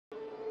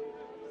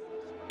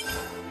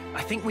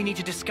I think we need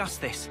to discuss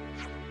this.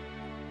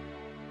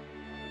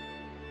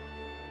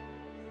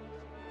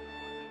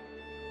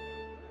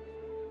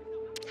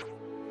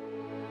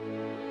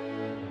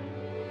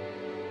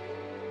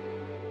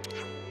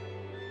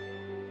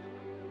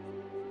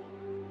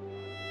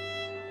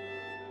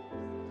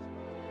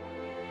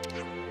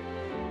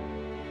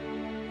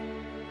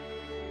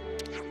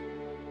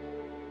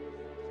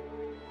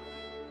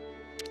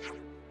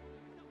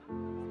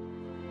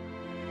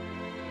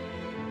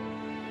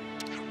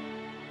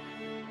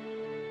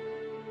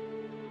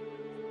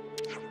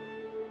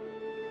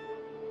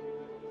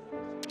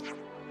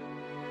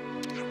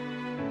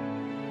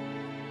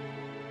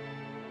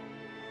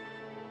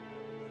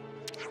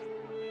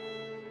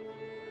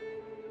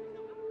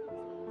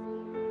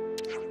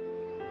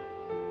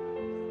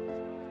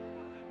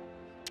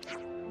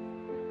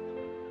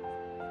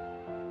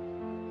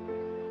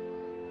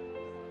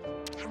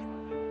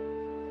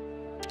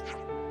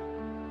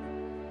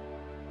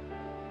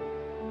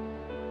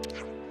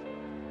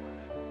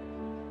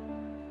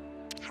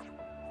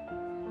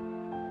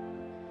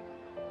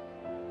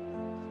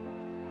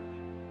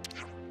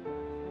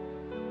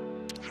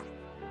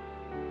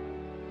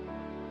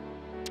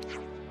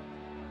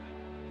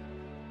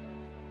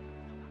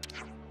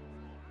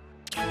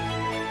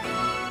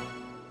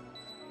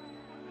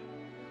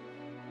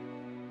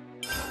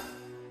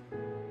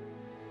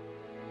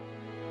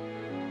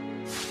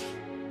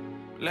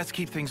 Let's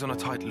keep things on a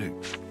tight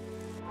loop.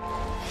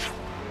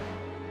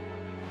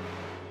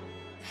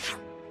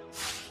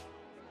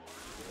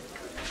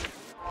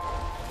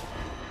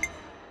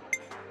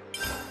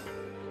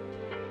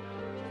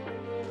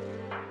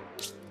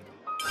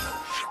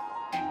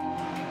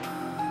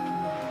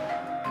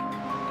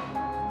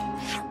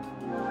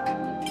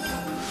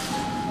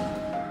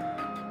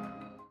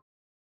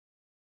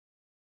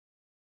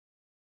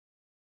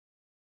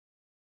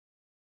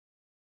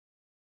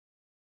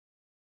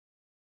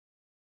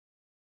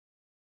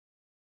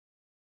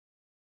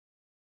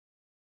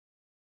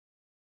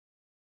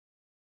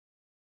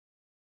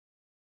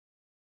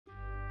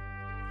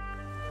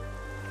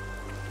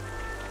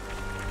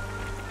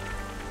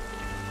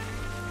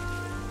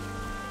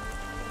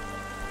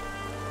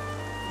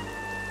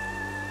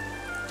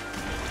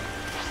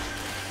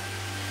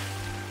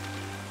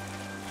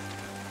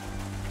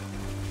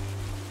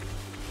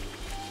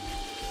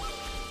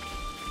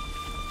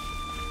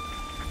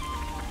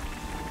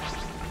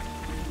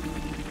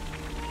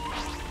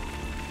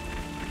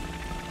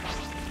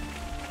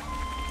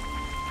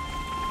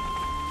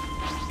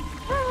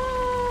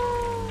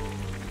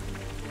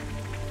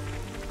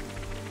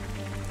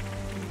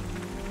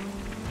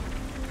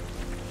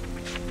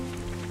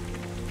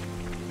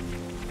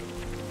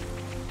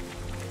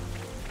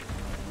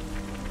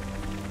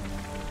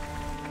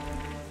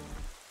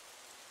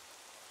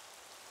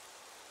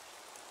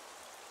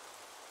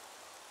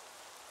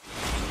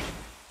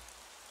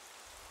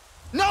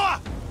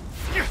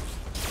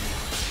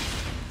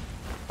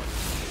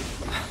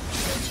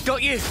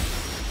 Got you!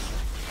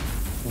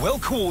 Well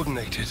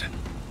coordinated,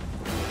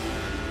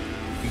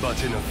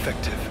 but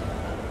ineffective.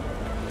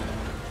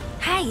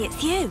 Hey,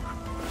 it's you.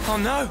 Oh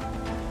no!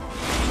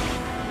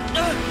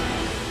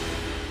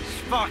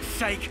 Fuck's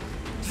sake!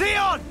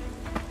 Xeon!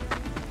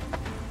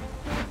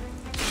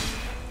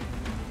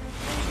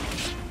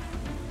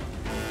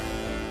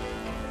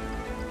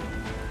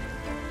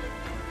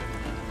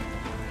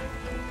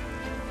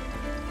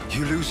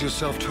 You lose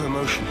yourself to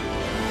emotion.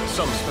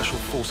 Some special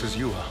forces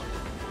you are.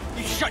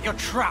 You shut your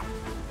trap!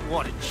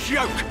 What a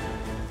joke!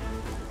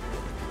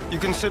 You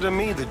consider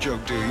me the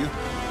joke, do you?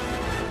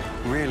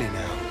 Really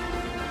now?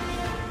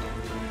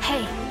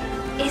 Hey,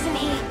 isn't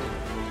he?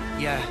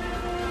 Yeah.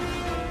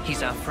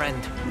 He's our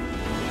friend.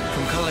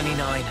 From Colony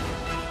 9.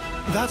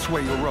 That's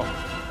where you're wrong.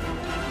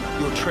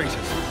 You're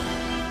traitors.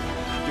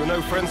 You're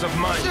no friends of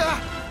mine.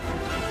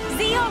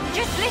 Xeon,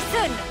 just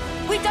listen!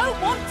 We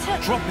don't want to...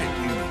 Drop it,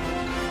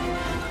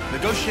 Yumi.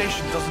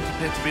 Negotiation doesn't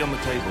appear to be on the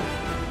table.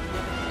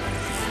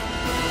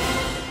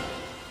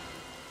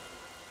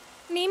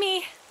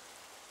 Mimi...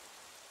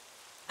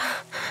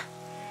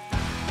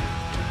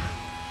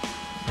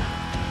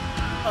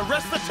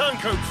 Arrest the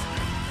turncoats!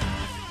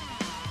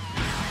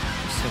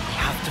 So we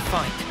have to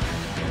fight.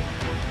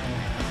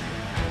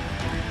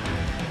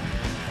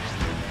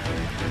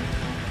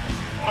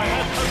 I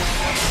had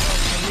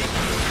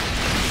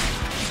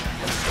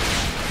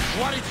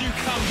Why did you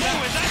come here?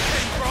 Where that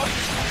came from?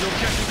 You're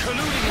getting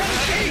colluding with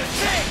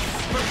Six!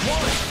 But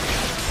why?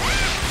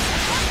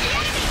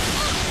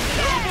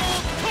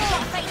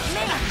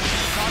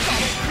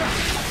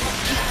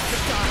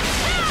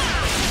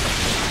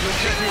 You're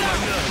getting on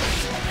my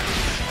nerves.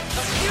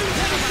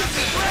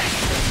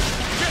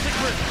 Get it,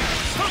 Chris!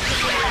 Stop the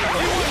way!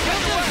 You won't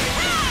get away!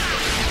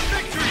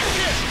 Victory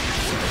shit!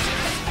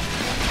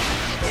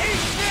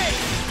 Eat this!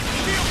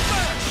 Feel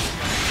first!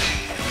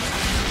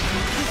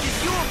 This is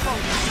your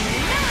fault,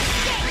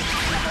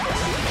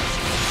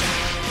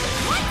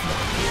 What?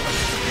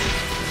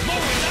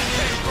 More where that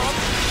came from!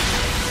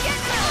 Get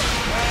down!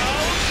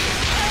 Well...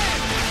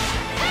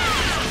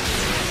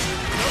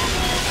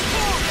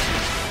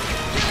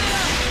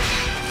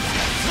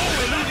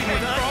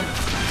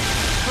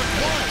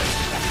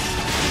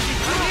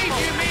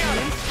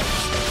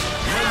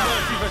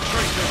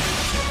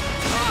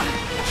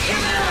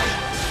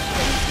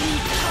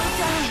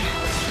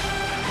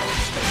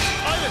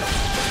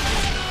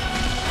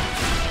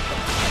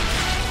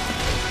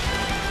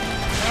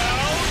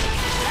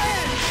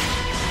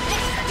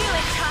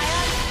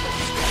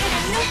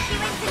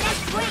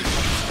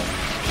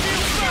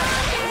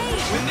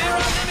 our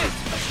limit!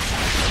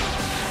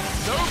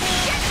 Noble!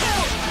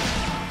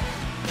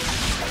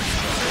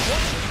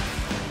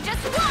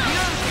 Just one!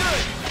 No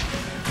good!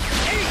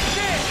 Eat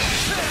this!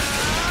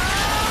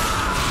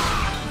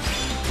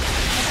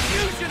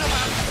 Fusion of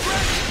our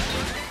strength!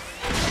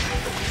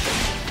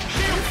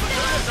 Shield for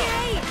Twitter!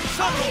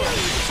 Subtle!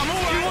 I'm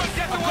alright! You won't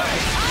get away!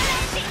 I'll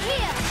end it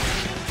here!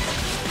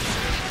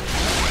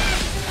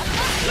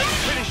 Let's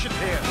finish it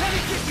here. Let me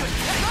give you a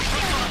taste!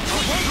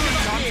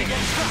 Time to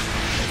get stuck.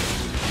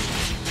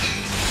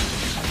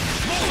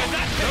 More of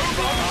that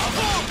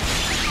Noble!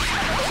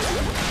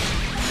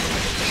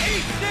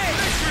 Eat this!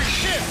 Victory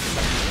ship!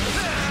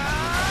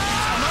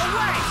 On my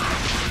way!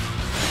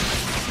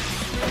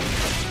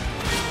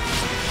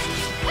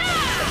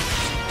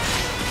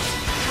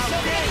 How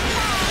dare you!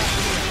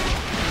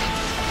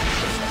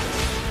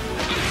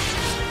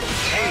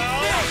 Eat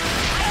this!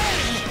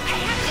 I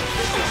have to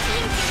keep the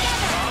team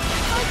together!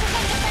 Focus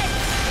on defense!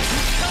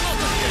 Come on,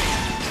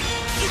 escape!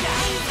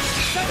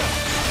 Settle!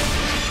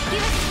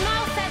 Give us a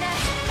smile, Senna!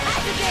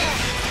 Abigail!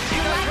 You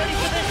guys ready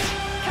for this?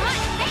 Come on,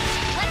 hey,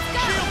 let's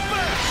go! Shield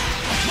back!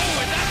 More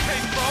where that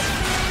came from!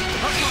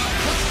 Come on,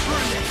 let's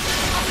burn this!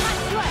 I'll pass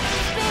you up.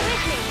 Stay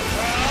with me!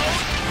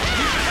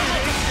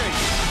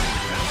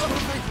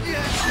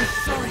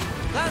 Sorry.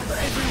 That's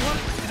everyone.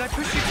 Did I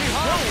push you too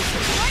hard?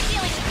 You're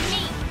dealing with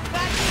me!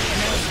 Back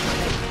here!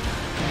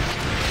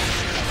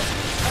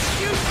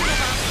 Fusion of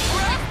our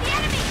strength! That's the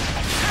enemy!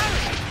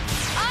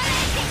 I'll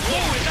end it More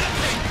here! where that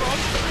came from!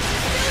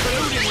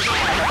 Ballooning with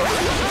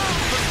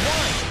but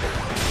why?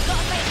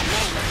 Gotta face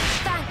me!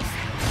 Thanks!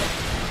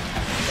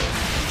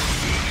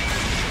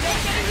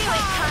 Let's do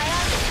it, Kaya!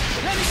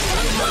 Let me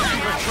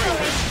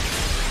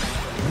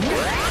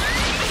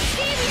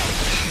Serious!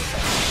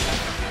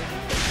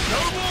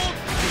 Noble!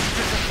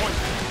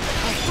 Disappointment.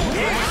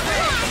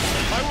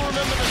 I will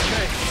remember this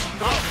day.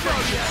 I'll show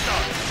you!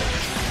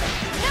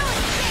 No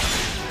escape!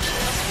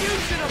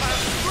 Fusion of our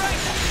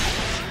strength!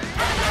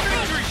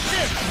 Victory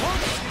ship!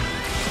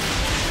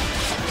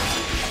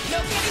 No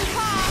getting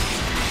caught!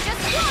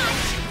 Just one!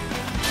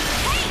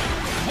 Hey!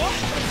 What?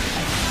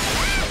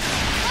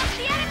 That's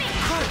the enemy!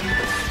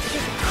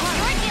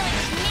 You're dealing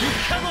with me! You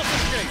cannot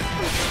escape!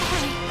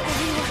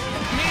 Everyone!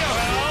 Neo!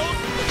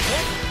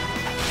 What?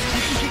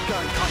 You can keep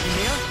going, can't you,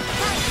 Mia?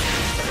 Thanks!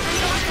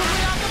 Time to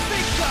win out the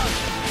big gun!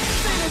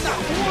 Sit in that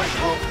white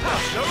hot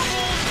house!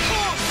 Noble!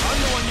 I'm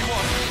the one you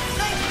want!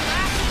 Thanks,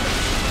 Matt!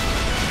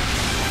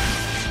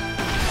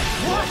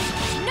 What?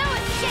 No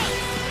escape!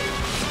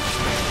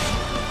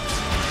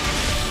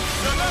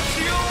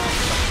 Celestial!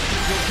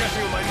 You're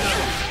getting on my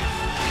nerves.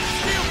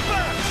 Shield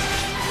back!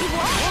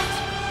 What?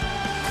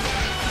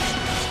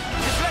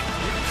 Deflect!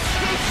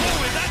 More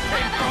where that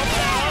came from!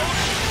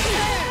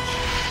 Edge!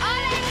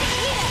 I'll end it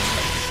here!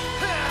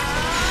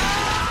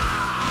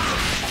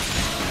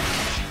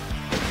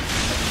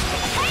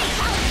 Hey,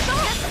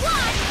 just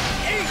one!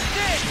 Eat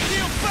this!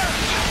 Shield back!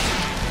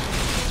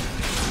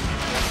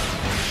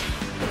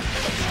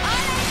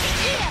 I'll end it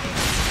here!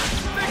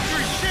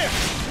 Victory ship!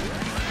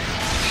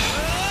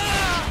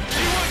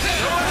 You want to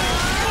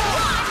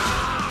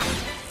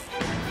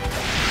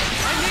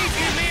I need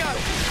you, Mio!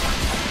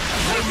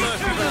 No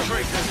mercy for the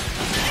traitors.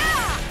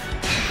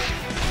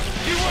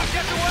 You won't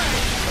get away!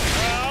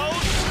 Well,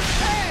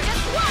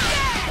 Just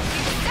one!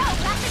 So,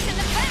 pass it in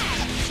the bag!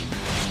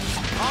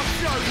 I'll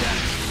show you!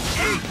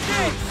 Eat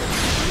this!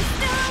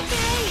 Still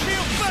okay!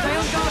 Shield back! Stay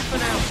on guard for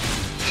now!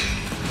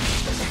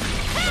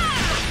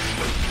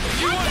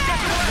 You won't get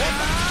away!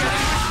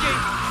 Getting risky!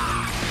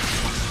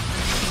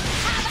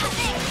 How about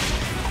this?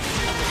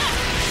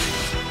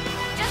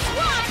 Just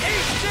one!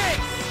 Eat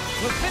this!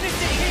 We'll finish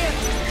it here!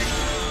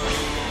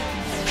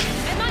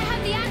 I might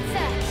have the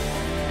answer!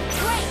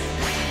 Great!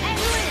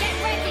 Everyone get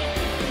ready!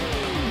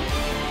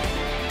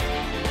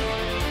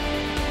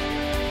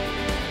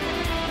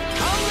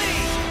 I'll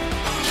lead!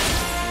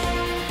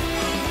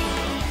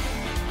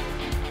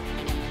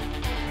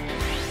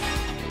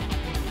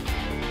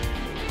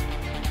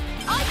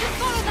 I can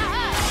follow that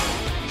up!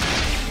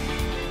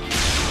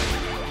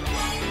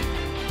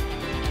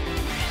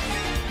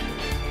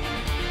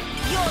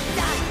 You're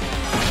done!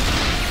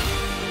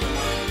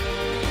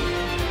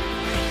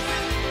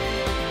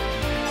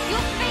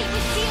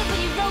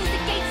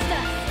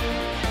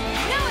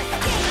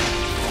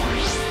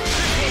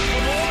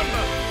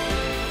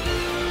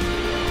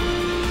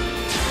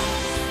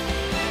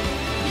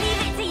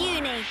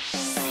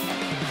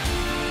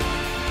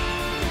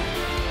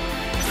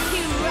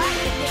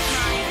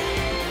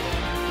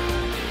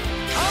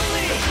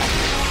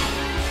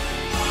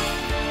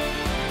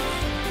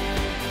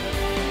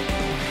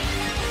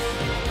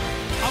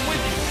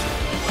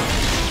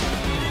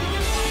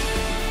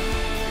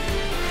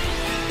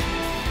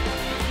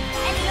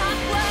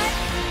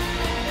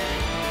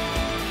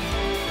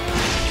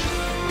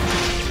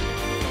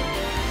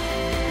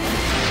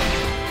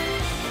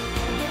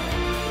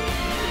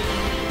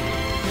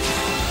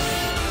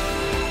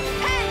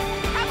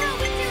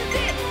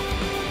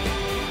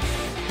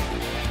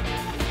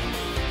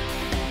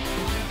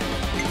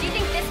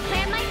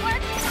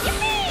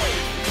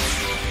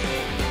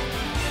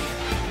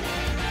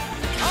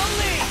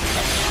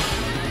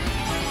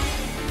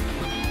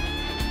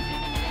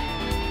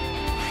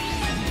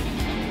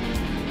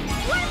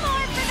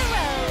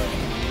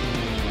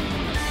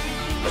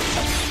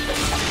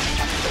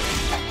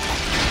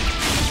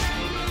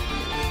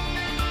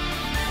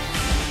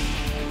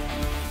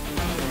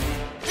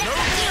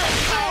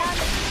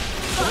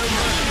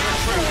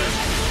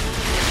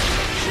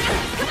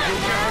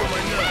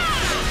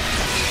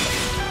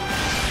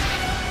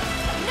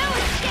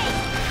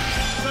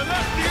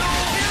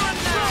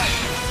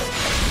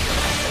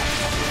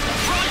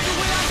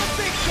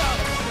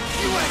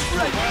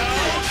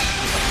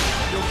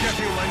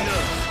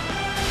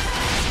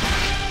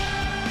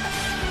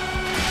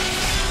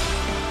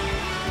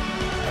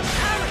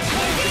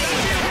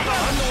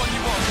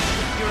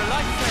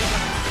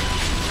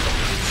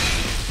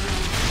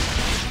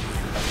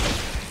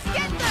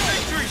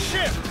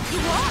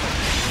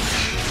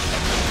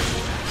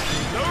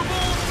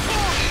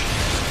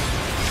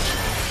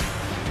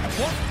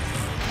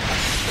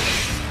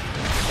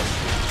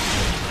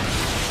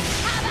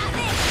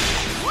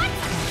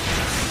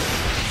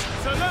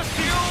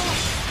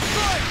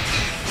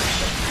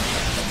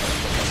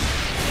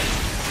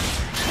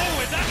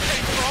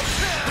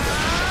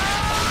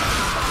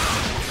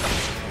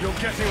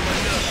 getting on my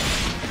nerves.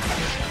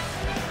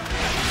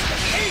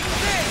 Eat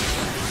this!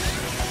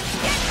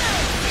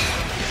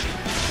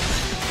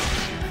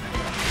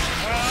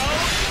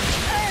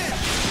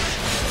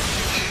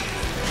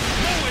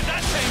 Know where that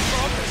came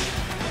from?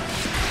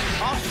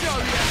 I'll show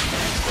you.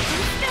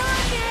 Still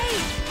okay.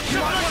 You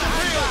might want to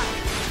hang back.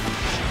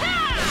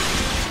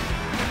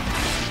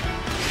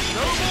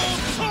 No more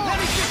talk! Let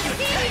me get you.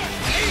 Serious.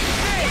 Eat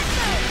this!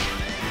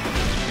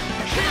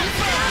 Still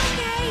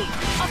okay.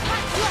 I'll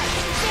patch you up.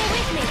 Stay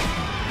with me.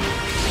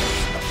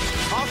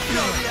 I'll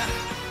show you.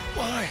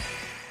 Why?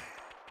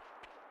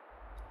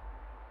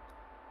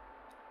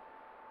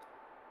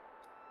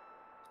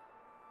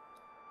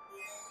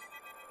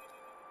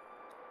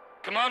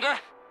 Commander,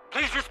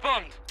 please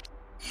respond.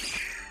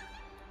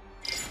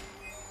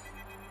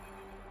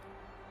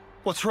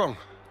 What's wrong?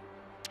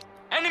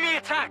 Enemy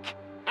attack!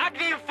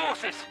 Agnian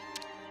forces!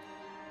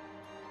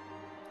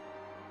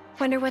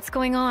 Wonder what's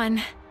going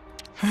on.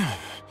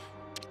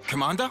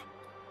 Commander?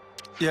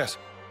 Yes.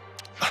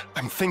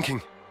 I'm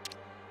thinking.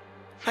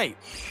 Hey,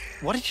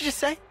 what did you just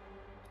say?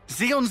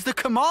 Xeon's the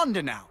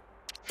commander now.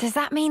 Does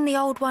that mean the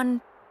old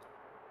one...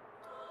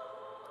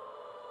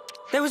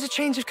 There was a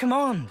change of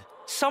command.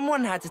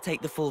 Someone had to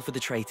take the fall for the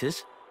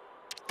traitors.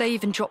 They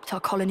even dropped our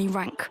colony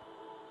rank.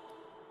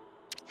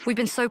 We've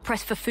been so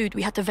pressed for food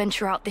we had to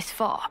venture out this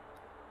far.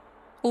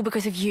 All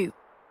because of you.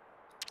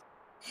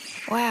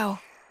 Wow.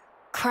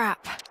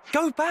 Crap.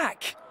 Go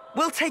back.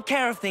 We'll take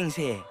care of things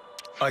here.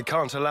 I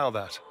can't allow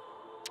that.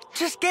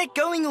 Just get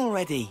going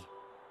already.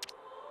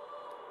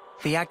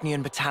 The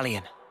Agnian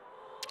battalion.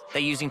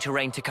 They're using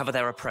terrain to cover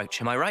their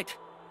approach, am I right?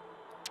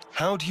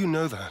 How do you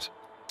know that?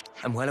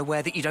 I'm well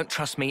aware that you don't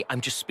trust me,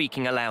 I'm just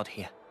speaking aloud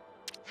here.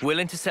 We'll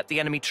intercept the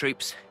enemy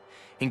troops,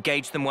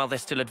 engage them while they're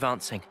still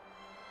advancing.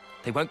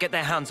 They won't get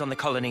their hands on the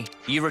colony.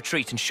 You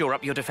retreat and shore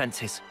up your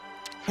defenses.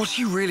 What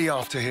are you really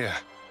after here?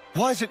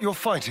 Why is it you're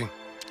fighting?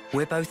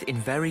 We're both in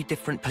very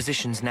different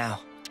positions now,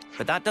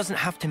 but that doesn't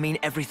have to mean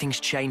everything's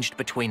changed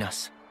between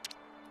us.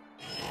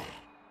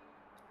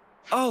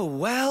 Oh,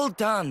 well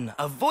done.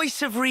 A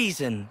voice of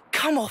reason.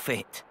 Come off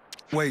it.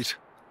 Wait.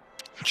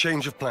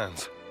 Change of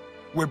plans.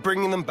 We're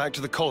bringing them back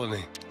to the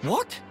colony.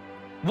 What?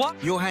 What?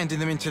 You're handing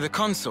them into the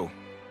consul.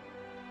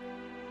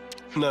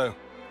 No.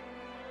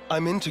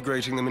 I'm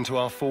integrating them into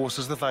our force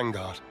as the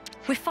vanguard.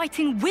 We're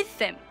fighting with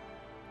them.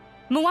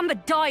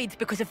 Mwamba died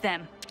because of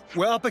them.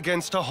 We're up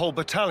against a whole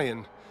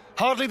battalion.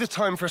 Hardly the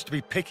time for us to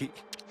be picky.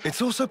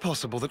 It's also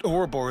possible that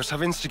Ouroboros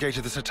have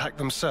instigated this attack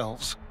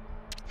themselves.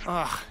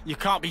 Ugh, you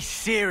can't be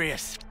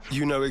serious.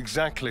 You know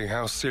exactly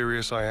how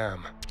serious I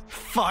am.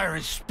 Fire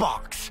and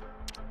sparks.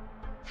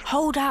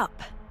 Hold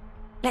up.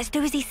 Let's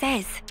do as he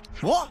says.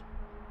 What?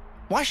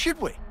 Why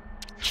should we?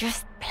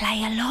 Just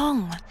play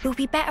along. We'll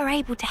be better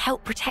able to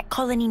help protect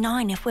Colony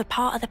 9 if we're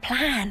part of the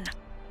plan.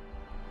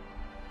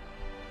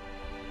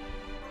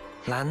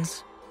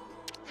 Lands?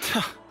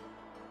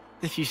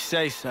 If you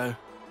say so.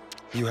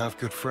 You have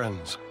good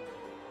friends.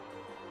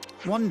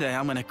 One day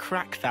I'm gonna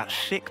crack that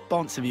thick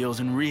bonce of yours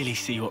and really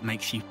see what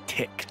makes you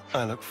tick.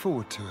 I look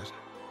forward to it.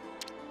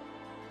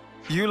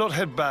 You lot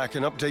head back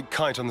and update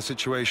Kite on the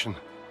situation.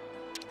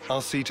 I'll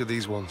see to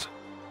these ones.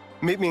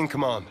 Meet me in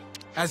command.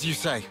 As you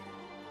say.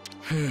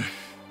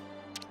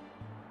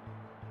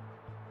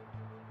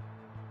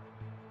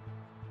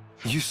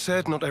 You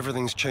said not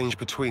everything's changed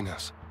between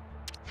us.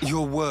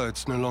 Your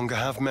words no longer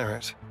have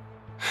merit.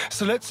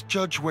 So let's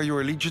judge where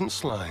your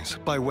allegiance lies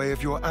by way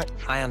of your act.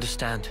 I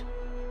understand.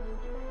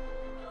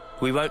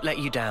 We won't let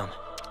you down.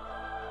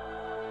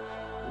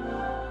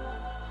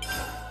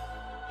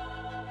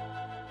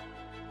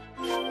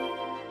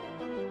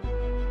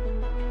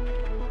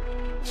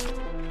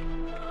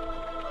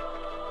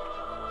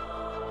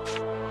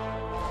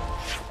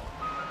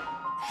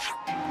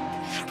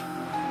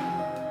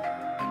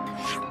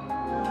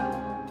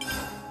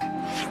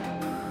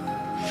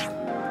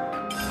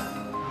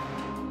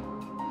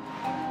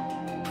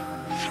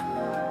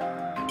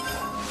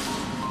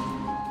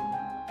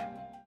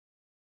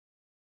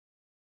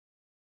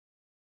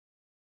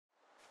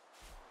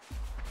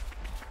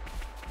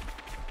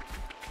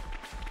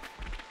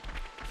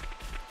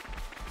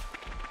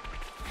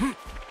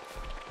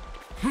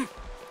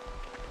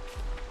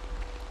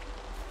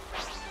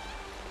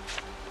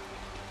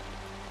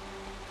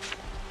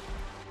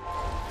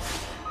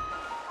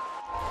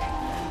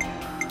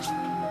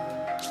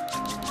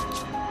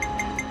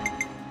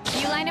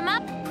 You line him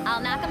up,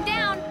 I'll knock him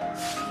down.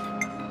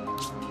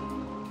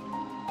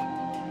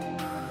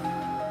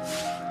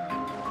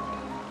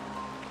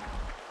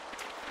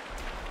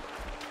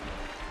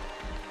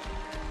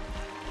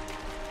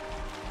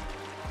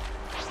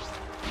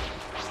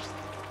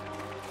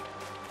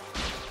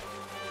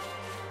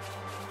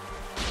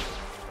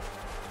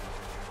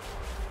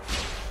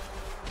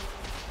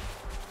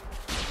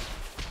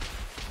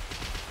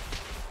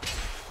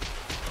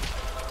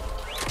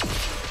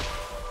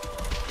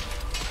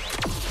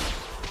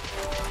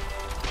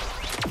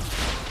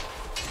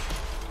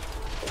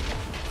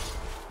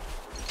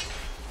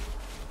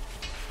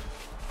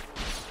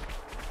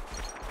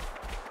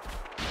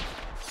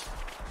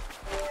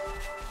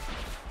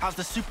 How's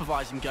the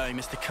supervising going,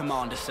 Mr.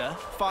 Commander, sir?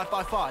 5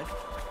 by 5?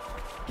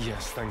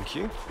 Yes, thank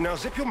you. Now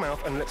zip your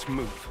mouth and let's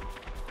move.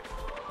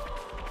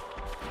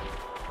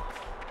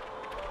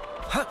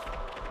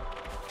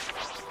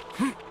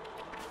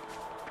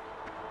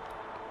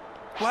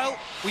 Well,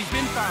 we've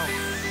been found.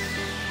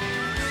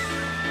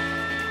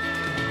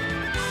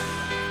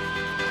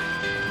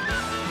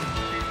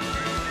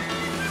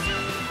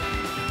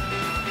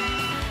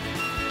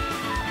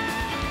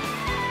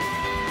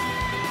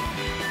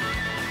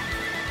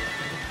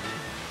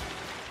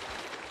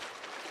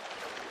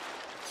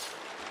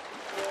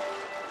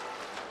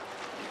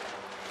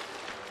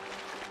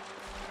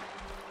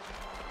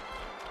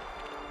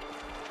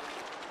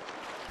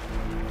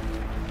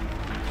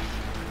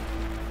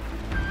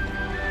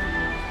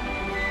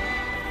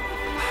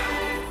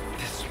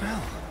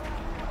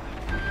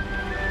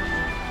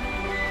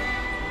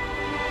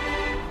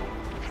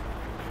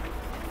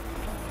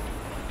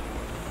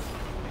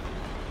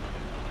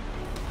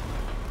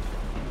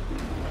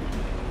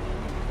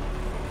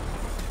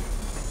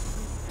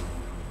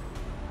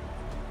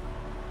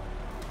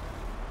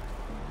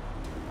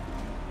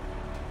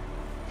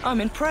 I'm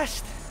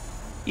impressed.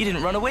 You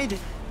didn't run away, did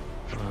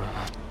you?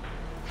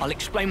 I'll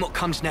explain what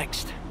comes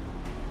next.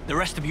 The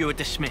rest of you are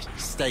dismissed.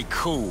 Stay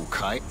cool,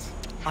 Kite.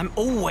 I'm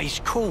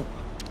always cool.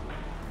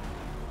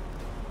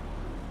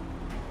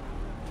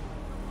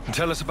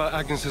 Tell us about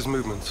Agnes's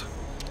movements.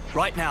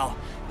 Right now,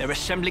 they're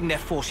assembling their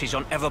forces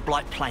on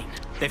Everblight Plain.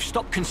 They've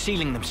stopped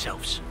concealing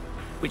themselves,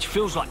 which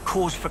feels like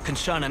cause for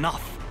concern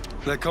enough.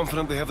 They're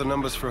confident they have the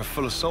numbers for a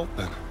full assault,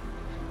 then.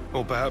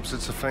 Or perhaps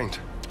it's a feint.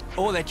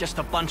 Or they're just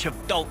a bunch of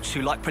dolts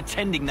who like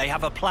pretending they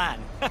have a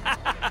plan.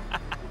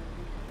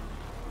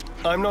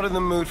 I'm not in the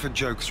mood for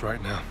jokes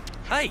right now.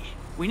 Hey,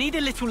 we need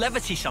a little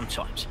levity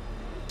sometimes.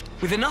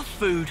 With enough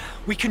food,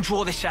 we can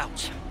draw this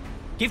out.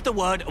 Give the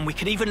word and we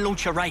can even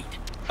launch a raid.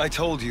 I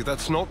told you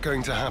that's not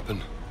going to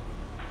happen.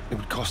 It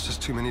would cost us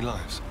too many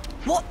lives.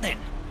 What then?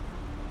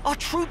 Our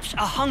troops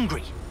are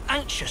hungry,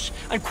 anxious,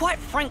 and quite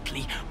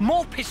frankly,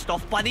 more pissed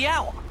off by the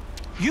hour.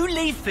 You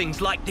leave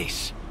things like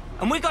this,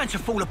 and we're going to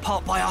fall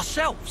apart by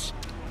ourselves.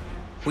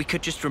 We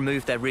could just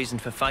remove their reason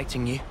for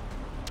fighting you.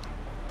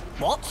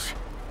 What?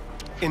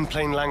 In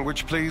plain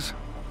language, please.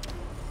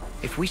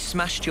 If we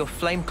smashed your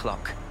flame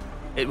clock,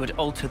 it would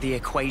alter the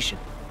equation.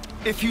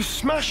 If you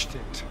smashed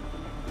it,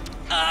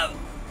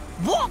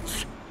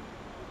 What?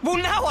 Well,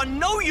 now I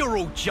know you're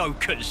all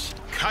jokers.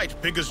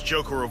 Kite, biggest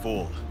joker of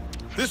all.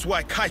 This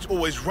why Kite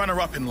always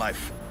runner-up in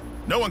life.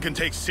 No one can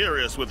take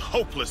serious with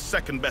hopeless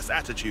second-best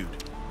attitude.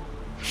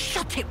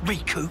 Shut it,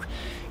 Riku.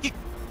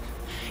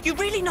 You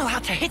really know how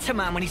to hit a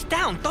man when he's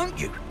down, don't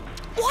you?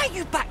 Why are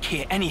you back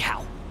here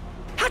anyhow?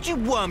 How'd you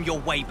worm your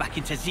way back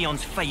into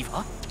Xeon's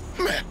favor?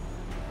 Meh.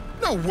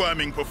 No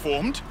worming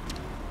performed.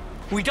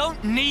 We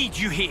don't need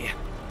you here.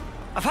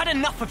 I've had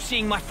enough of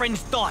seeing my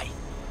friends die,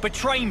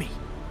 betray me.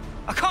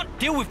 I can't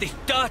deal with this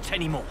dirt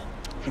anymore.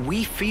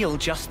 We feel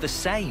just the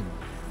same.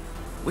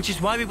 Which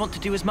is why we want to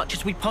do as much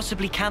as we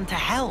possibly can to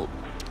help.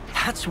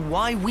 That's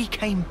why we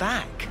came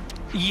back.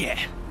 Yeah.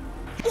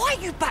 Why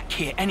are you back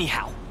here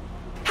anyhow?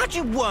 How'd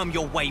you worm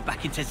your way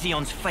back into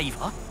Xeon's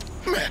favor?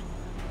 Meh.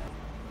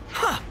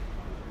 Huh.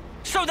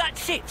 So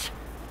that's it.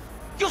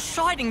 You're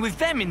siding with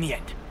them in the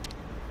end.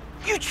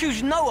 You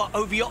choose Noah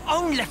over your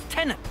own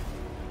lieutenant.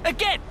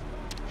 Again.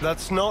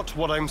 that's not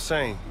what I'm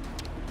saying.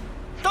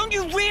 Don't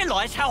you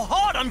realize how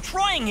hard I'm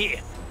trying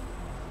here?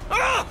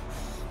 Ugh!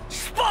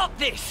 Spark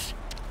this!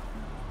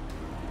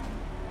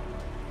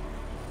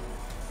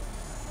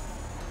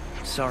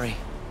 Sorry.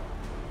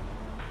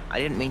 I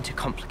didn't mean to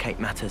complicate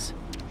matters.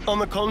 On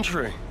the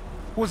contrary,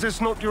 was this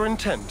not your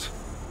intent?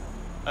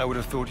 I would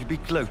have thought you'd be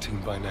gloating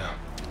by now.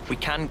 We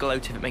can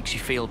gloat if it makes you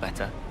feel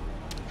better.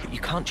 But you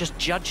can't just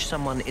judge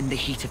someone in the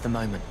heat of the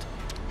moment.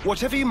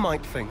 Whatever you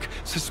might think,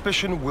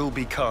 suspicion will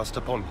be cast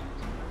upon you.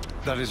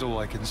 That is all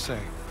I can say.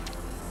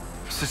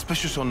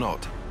 Suspicious or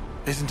not,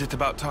 isn't it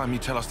about time you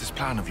tell us this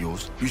plan of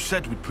yours? You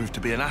said we'd prove to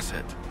be an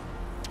asset.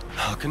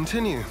 I'll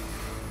continue.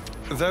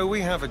 Though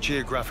we have a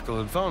geographical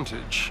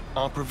advantage,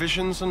 our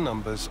provisions and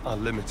numbers are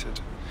limited.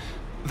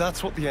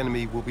 That's what the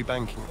enemy will be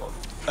banking on.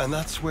 And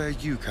that's where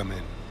you come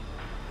in.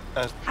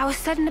 Our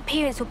sudden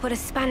appearance will put a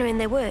spanner in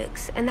their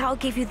works, and that'll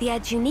give you the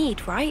edge you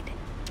need, right?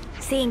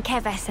 Seeing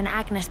Keves and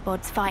Agnes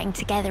bods fighting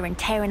together and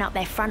tearing up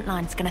their front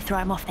line's gonna throw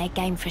them off their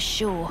game for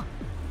sure.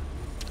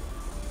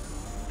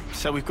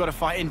 So we've got to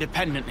fight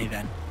independently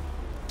then?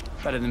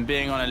 Better than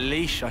being on a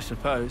leash, I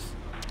suppose.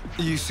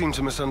 You seem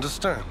to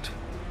misunderstand.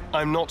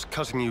 I'm not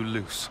cutting you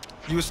loose.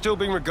 You are still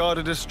being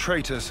regarded as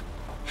traitors.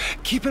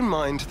 Keep in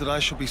mind that I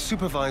shall be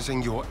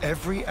supervising your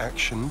every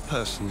action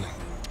personally.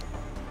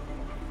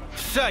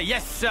 Sir,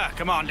 yes, sir,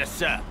 Commander,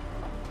 sir.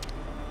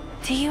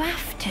 Do you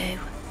have to?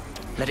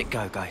 Let it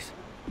go, guys.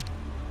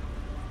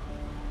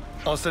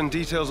 I'll send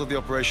details of the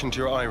operation to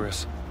your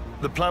iris.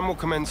 The plan will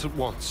commence at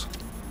once.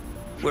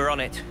 We're on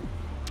it.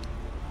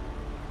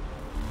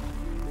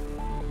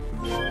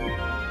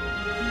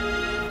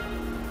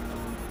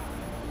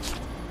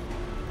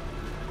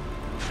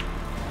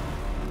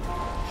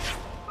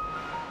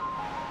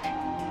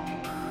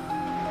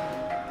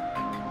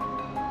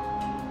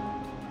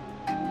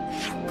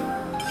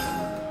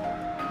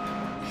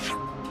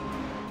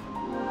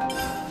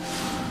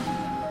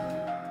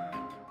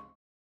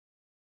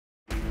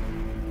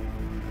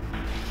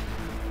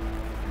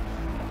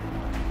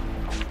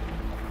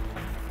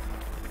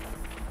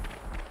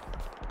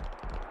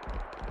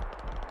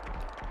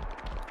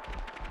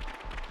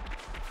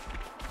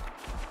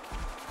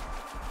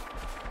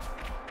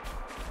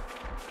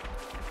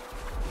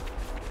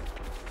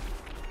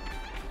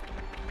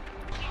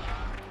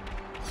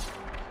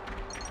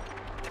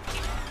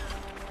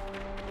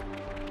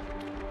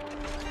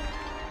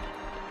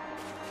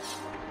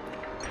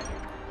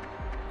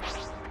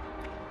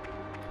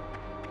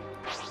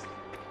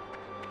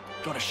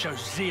 Gotta show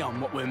Xeon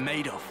what we're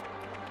made of.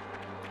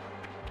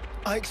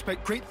 I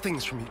expect great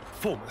things from you,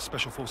 former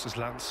Special Forces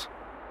Lance.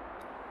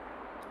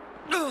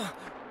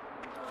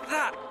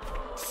 That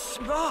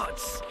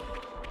smarts.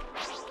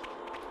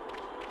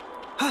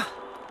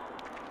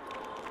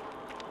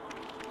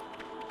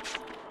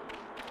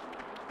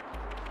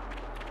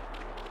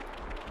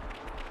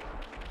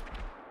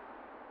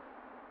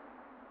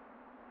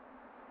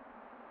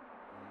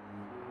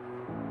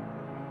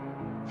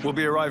 We'll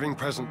be arriving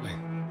presently.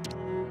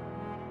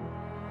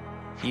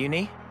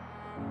 Uni?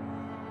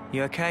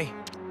 You okay?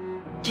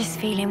 Just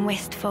feeling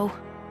wistful.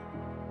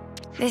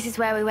 This is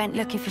where we went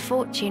looking for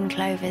fortune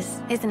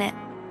clovers, isn't it?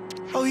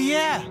 Oh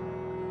yeah!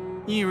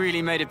 You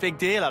really made a big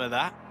deal out of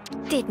that.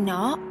 Did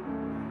not.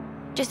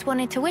 Just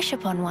wanted to wish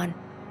upon one.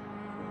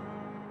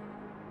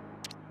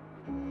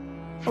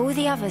 All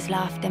the others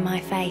laughed in my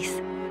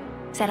face.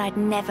 Said I'd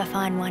never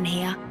find one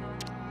here.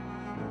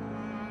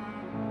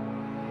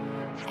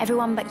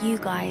 Everyone but you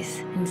guys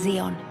and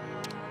Xeon.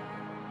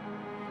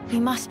 You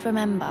must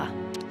remember,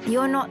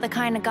 you're not the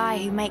kind of guy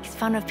who makes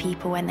fun of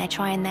people when they're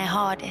trying their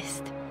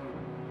hardest.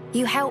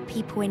 You help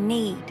people in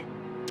need.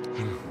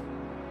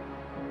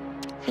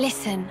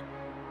 Listen,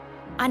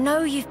 I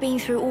know you've been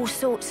through all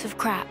sorts of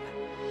crap,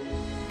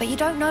 but you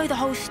don't know the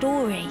whole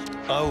story.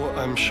 Oh,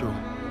 I'm sure.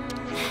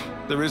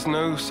 There is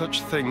no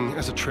such thing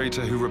as a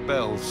traitor who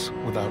rebels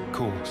without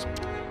cause.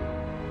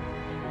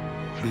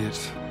 Be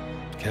it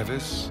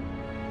Kevis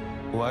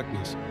or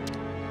Agnes.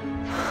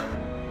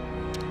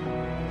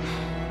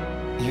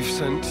 You've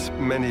sent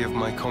many of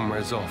my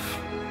comrades off.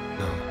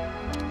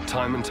 No.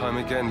 Time and time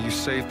again, you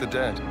saved the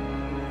dead.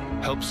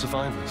 Helped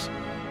survivors.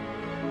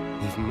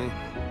 Even me.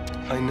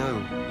 I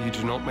know you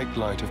do not make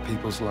light of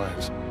people's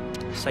lives.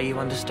 So you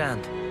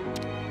understand?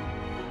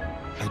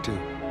 I do.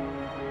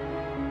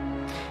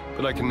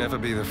 But I can never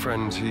be the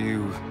friend to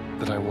you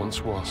that I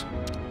once was.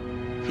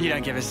 You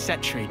don't give a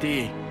setry, do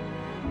you?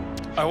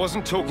 I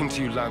wasn't talking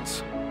to you,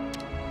 Lance.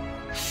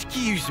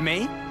 Excuse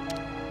me?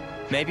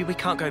 Maybe we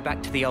can't go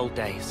back to the old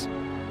days.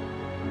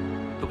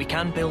 But we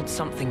can build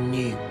something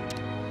new.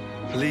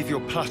 Leave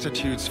your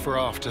platitudes for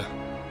after.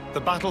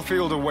 The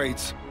battlefield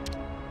awaits.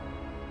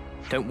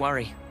 Don't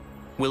worry.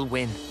 We'll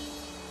win.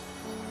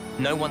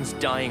 No one's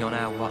dying on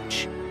our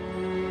watch.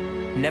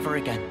 Never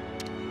again.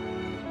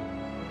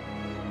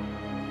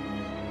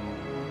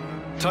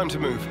 Time to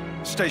move.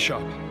 Stay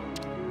sharp.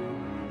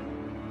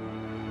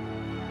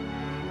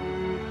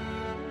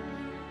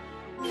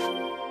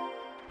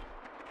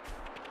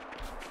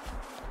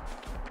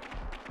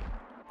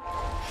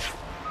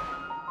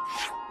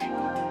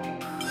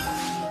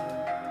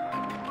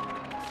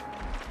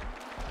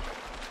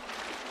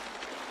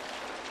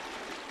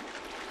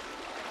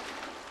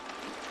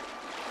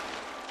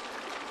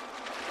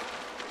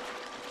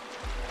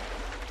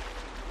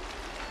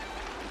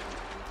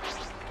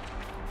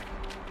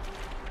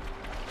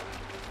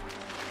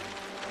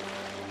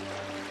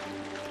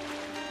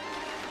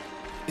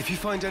 If you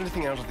find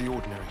anything out of the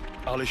ordinary,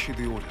 I'll issue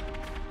the order.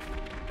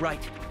 Right.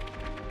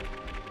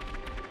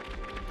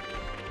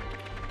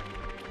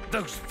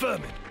 Those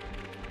vermin!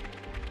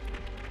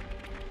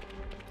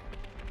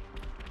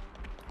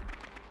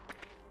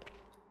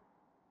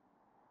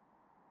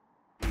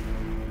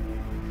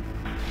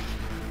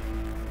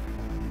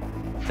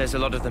 There's a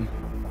lot of them.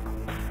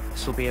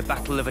 This will be a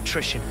battle of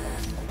attrition.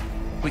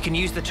 We can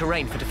use the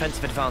terrain for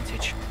defensive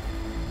advantage.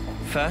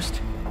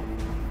 First,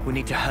 we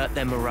need to hurt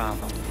their morale.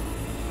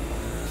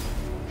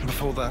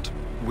 Before that,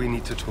 we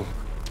need to talk.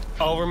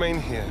 I'll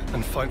remain here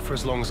and fight for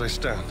as long as I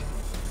stand.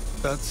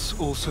 That's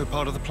also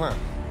part of the plan.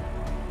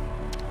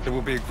 It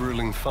will be a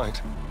grueling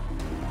fight.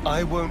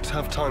 I won't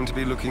have time to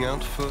be looking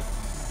out for...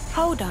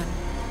 Hold on.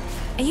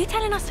 Are you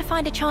telling us to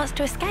find a chance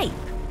to escape?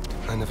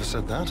 I never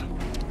said that.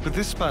 But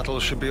this battle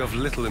should be of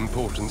little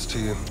importance to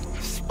you.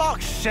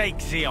 Spark's sake,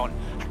 Xeon.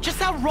 Just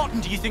how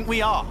rotten do you think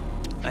we are?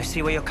 I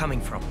see where you're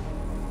coming from.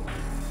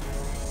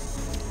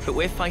 But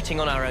we're fighting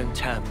on our own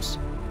terms.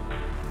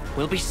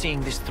 We'll be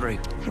seeing this through.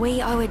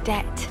 We owe a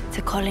debt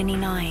to Colony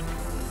 9.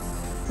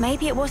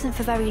 Maybe it wasn't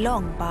for very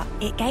long, but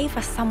it gave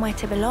us somewhere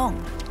to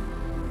belong.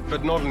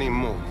 But not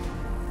anymore.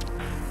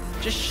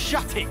 Just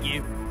shut it,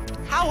 you.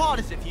 How hard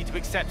is it for you to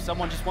accept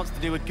someone just wants to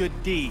do a good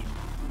deed?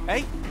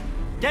 Eh?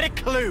 Get a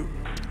clue.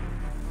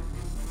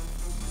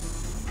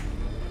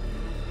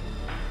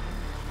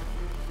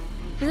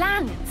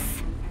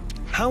 Lance!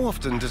 How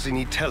often does he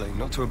need telling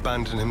not to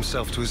abandon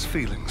himself to his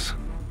feelings?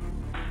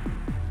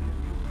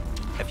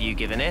 Have you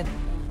given in?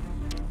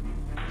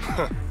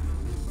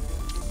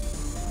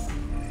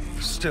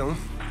 Still,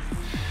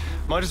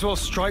 might as well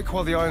strike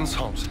while the iron's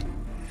hot.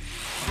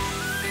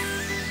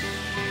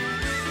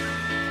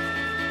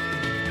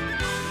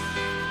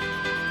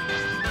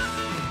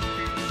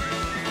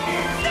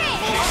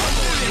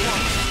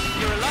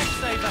 You're a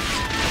lifesaver.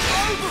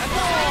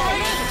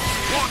 Overboard!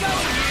 Let's go,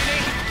 Uni!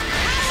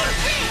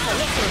 I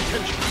lost their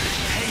attention.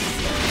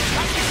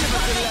 That gives him a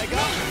good leg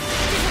up.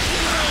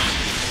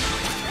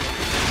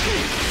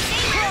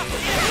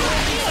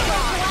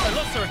 I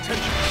lost their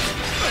attention.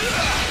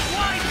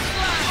 Wide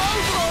slash!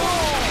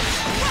 Overboard!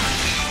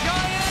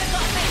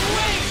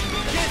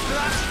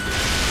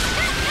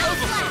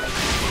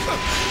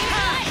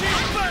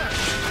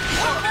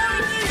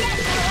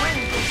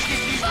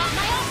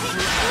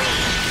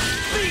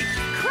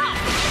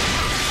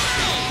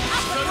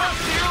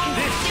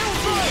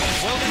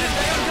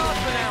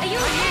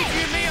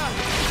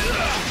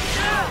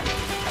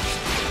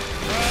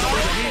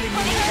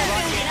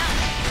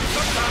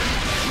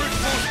 Brute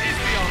force is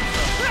the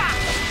answer.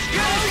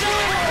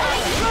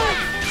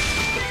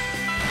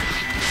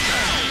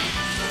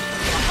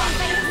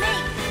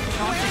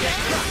 Time to get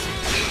crushed.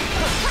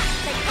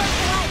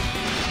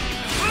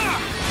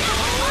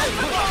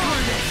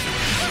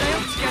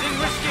 It's getting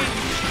risky.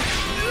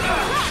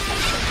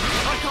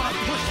 I can't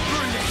push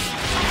through this.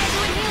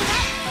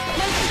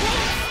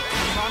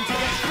 Time to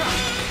get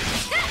crushed.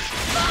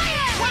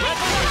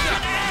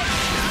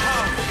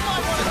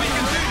 We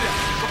can do this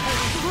before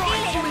we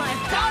grind you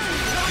into dust.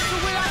 Time to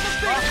win out the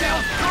big deal.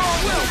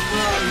 Will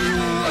blow you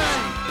away.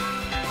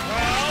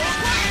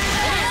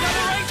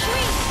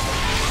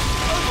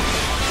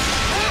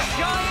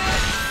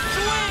 Giant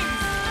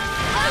swings.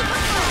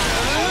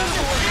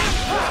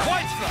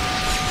 White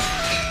slash.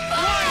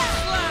 White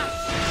slash.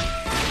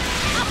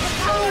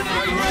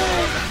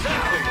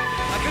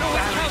 I can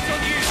always count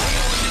on you.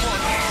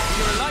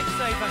 You're a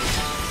lifesaver.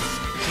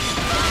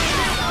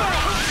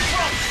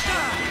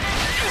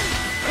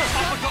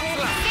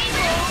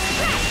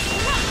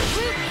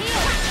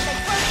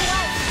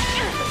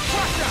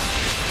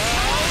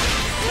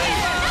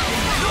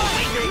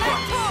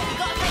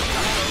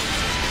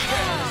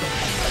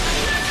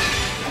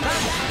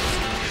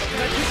 Did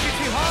I push you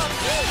too hard?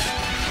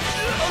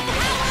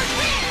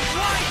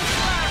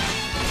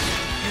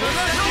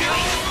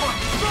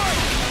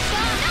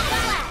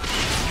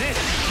 This,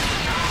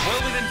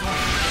 well within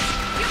time.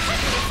 You're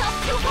pushing yourself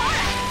too hard!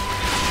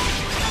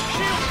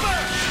 Shield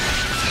first!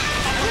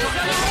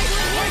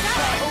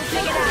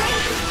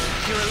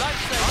 You're a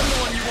lifesaver. I'm the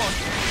one you want.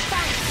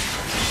 Thanks.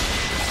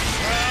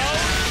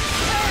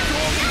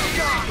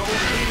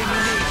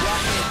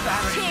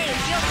 Cheers,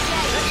 you're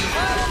safe.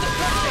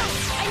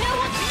 I know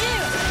what to do!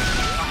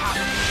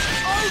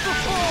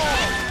 Overfall!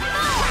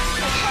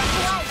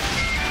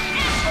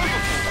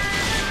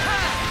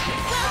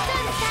 Well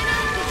done,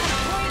 Shannon!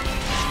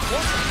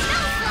 What? No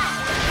flash!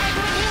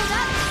 Everyone healed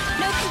up?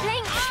 No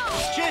complaints?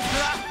 Cheers for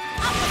that!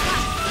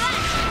 Uppercut!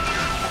 Flash!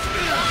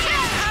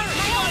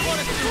 I want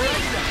us to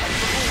raise that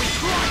before we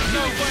cry.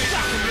 No way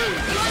back and move.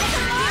 You want to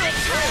do it,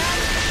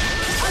 Shannon?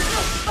 I'll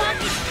go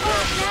sparky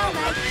sport now,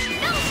 mate!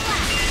 No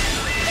flash!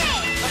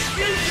 A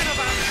fusion of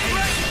our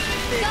strength!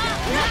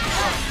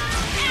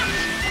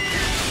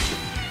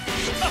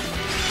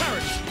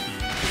 Hearth!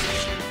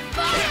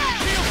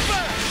 Shield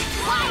first!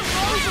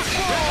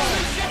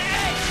 Revolution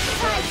edge!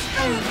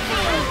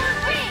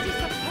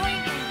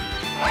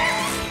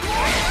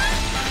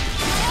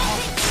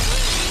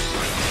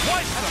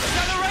 White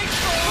accelerate!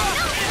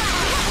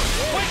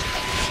 Quick!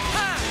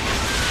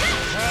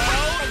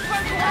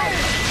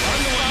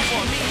 I'm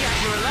the one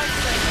you're a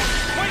lifesaver!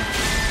 Quick!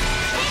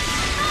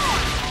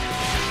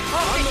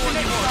 I'm the one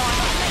you want!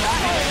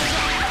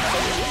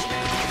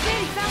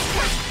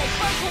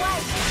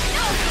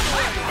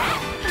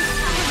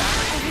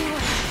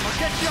 I'll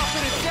get you up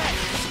in a sec!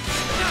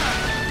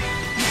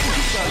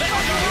 Let's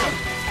go!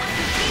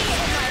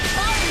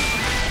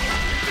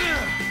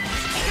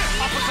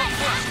 Uppercut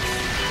flash!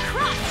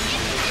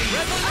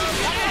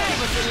 Revolution edge!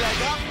 Give us a leg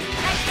up!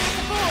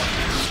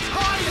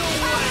 Tidal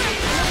wave!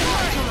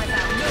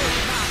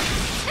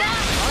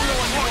 I'm the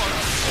one you want!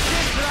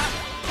 Cheers for that!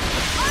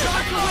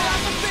 Time to win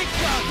out the big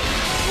gun!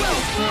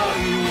 We'll blow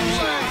you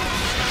away!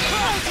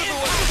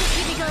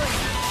 Keep it going.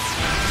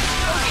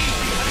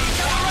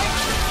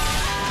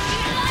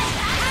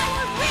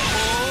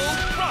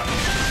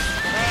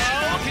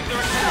 I'll keep the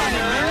rest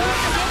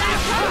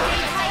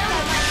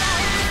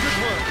good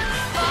work!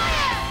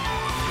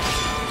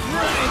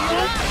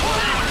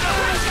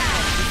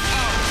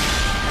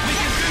 We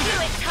can do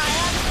this!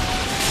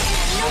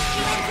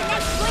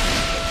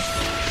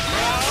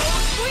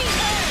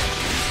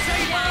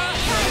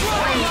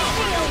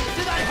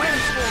 Did I win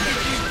for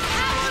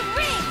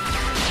me?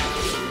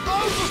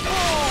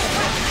 Overfall!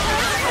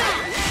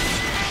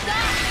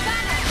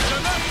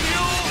 Enough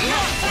fuel!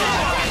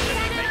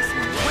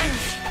 When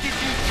did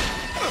you...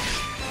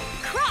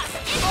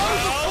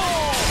 Overfall!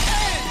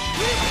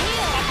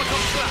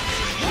 Uppercut flash!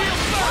 Wheel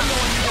first! I'm the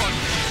one you want!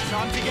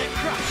 Time to get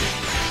crushed!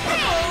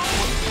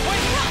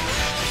 Wait!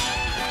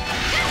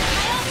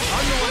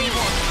 I'm the one you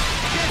want!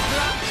 Cheers for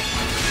that!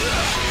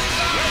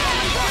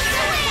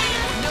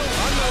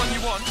 I'm the one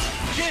you want!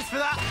 Cheers for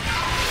that!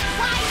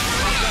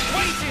 The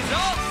heat is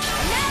off!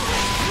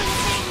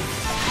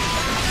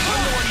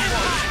 I'm the one you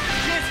want!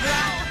 Cheers for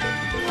that!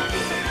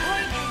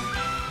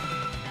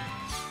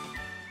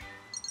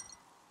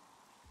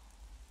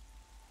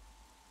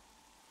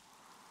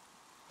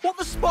 What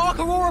the spark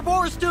are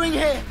Ouroboros doing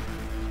here?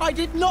 I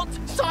did not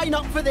sign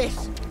up for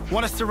this!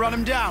 Want us to run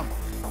him down?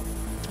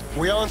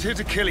 We aren't here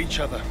to kill each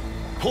other.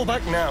 Pull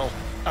back now,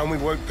 and we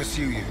won't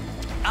pursue you.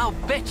 I'll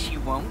bet you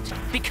won't,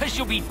 because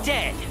you'll be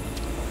dead.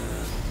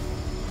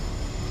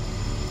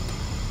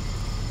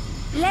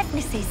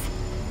 Levnesses.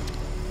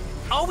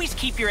 Always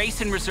keep your ace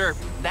in reserve.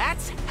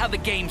 That's how the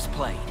game's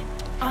played.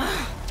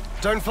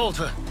 Don't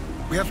falter.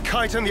 We have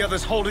Kite and the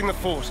others holding the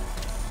fort.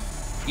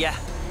 Yeah,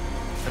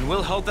 and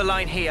we'll hold the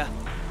line here.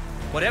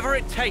 Whatever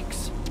it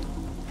takes.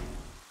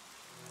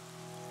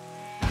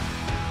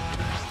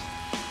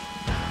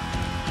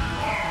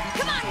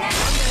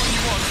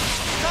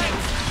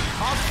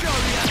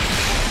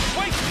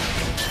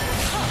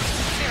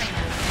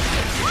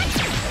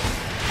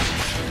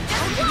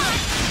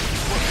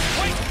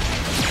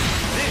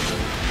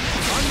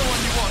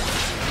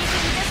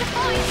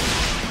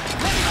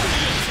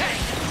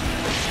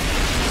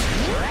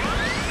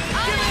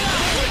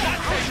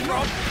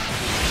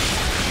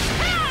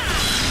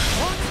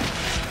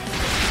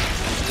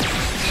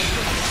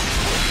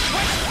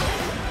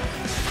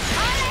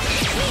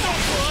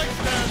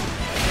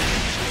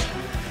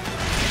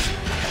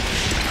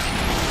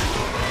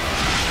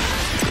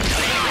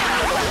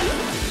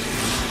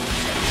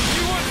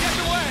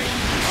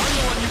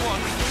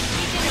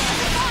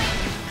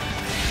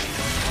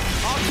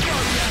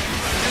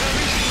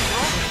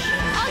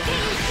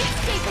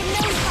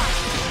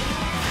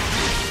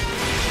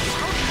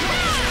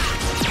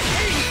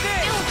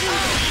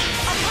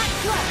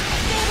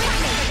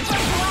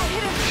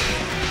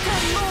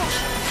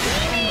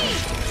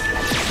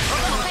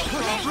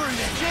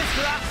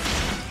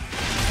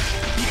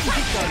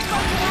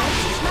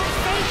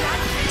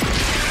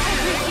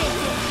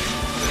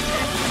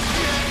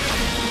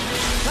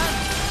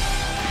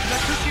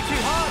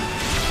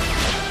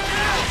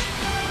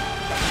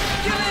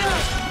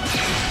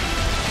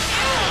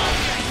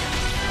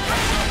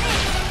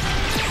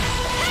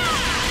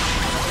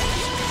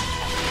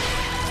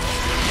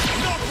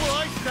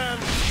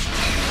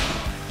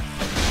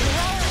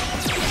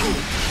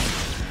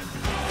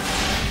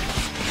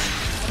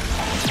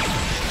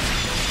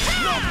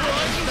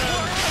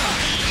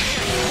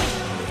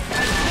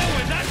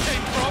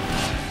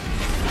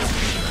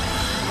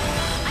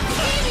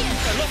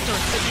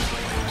 lost our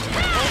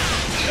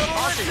attention.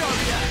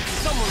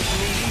 Someone's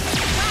needy.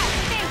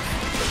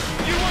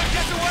 You won't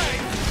get away!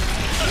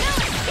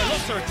 I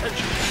lost our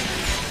attention.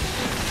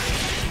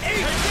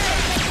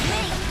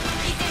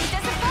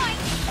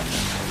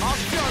 I'll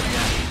show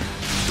you.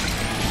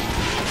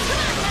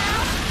 Come on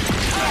now!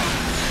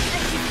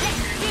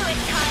 Let's do it,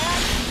 Tyler!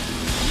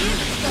 You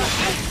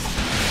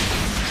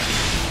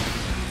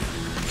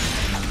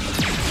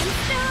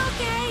still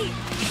okay?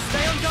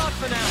 Stay on guard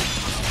for now.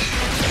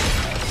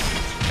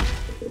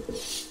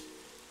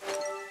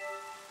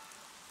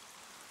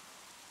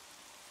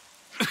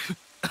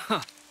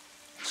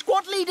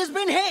 Squad leader's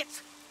been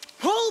hit!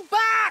 Pull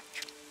back!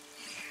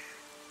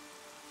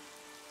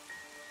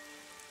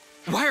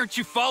 Why aren't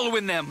you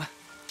following them?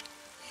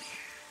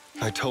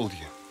 I told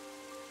you.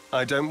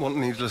 I don't want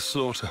needless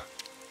slaughter.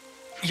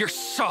 You're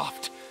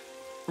soft,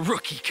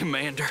 rookie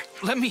commander.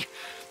 Let me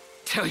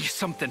tell you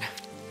something.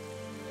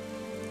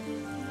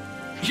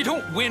 You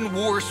don't win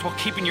wars while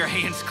keeping your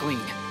hands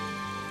clean.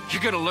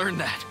 You're gonna learn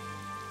that.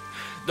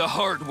 The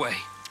hard way.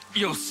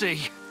 You'll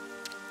see.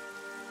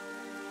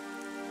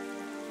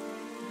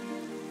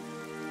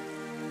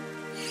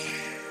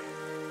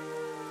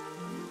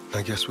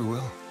 I guess we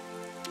will.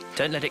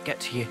 Don't let it get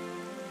to you.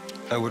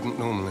 I wouldn't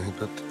normally,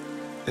 but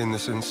in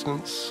this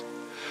instance,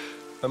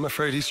 I'm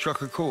afraid he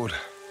struck a chord.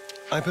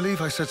 I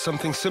believe I said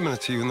something similar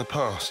to you in the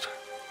past.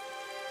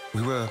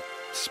 We were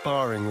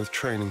sparring with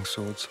training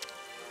swords.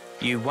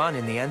 You won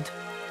in the end.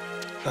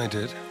 I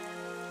did,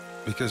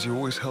 because you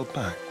always held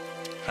back.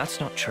 That's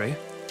not true.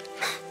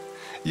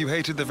 You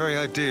hated the very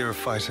idea of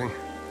fighting.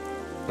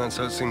 That's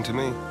how it seemed to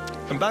me.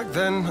 And back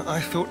then, I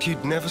thought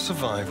you'd never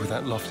survive with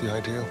that lofty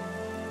ideal.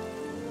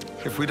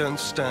 If we don't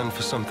stand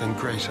for something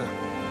greater,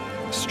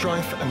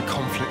 strife and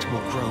conflict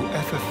will grow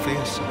ever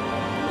fiercer.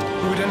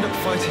 We would end up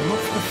fighting not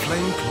for the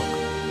flame clock,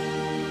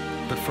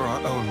 but for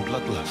our own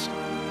bloodlust.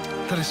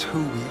 That is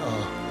who we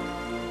are.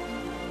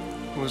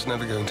 It was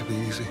never going to be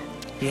easy.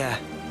 Yeah.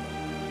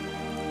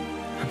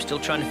 I'm still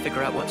trying to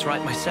figure out what's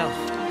right myself,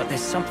 but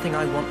there's something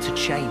I want to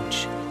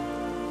change.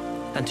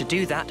 And to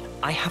do that,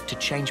 I have to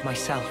change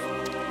myself.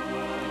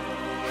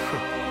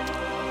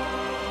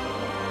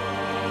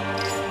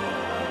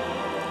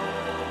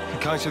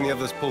 Kite and the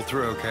others pull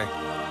through okay.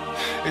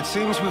 It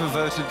seems we've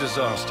averted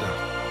disaster.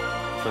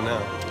 For now.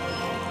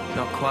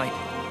 Not quite.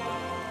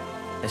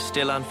 There's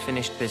still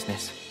unfinished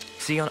business.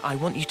 Xeon, I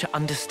want you to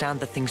understand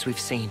the things we've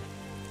seen.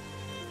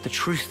 The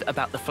truth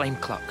about the flame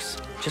clocks.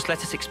 Just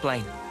let us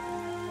explain.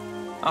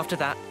 After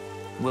that,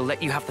 we'll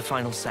let you have the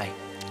final say.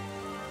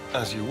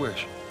 As you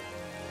wish.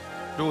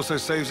 It also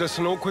saves us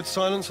an awkward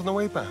silence on the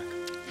way back.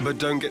 But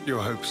don't get your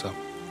hopes up.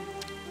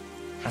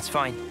 That's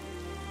fine.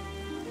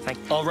 Thank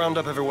you. I'll round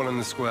up everyone in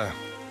the square.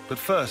 But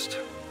first...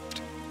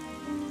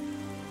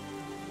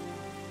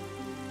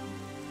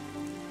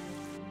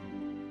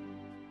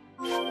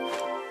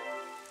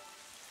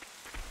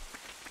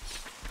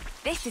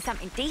 This is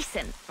something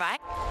decent, right?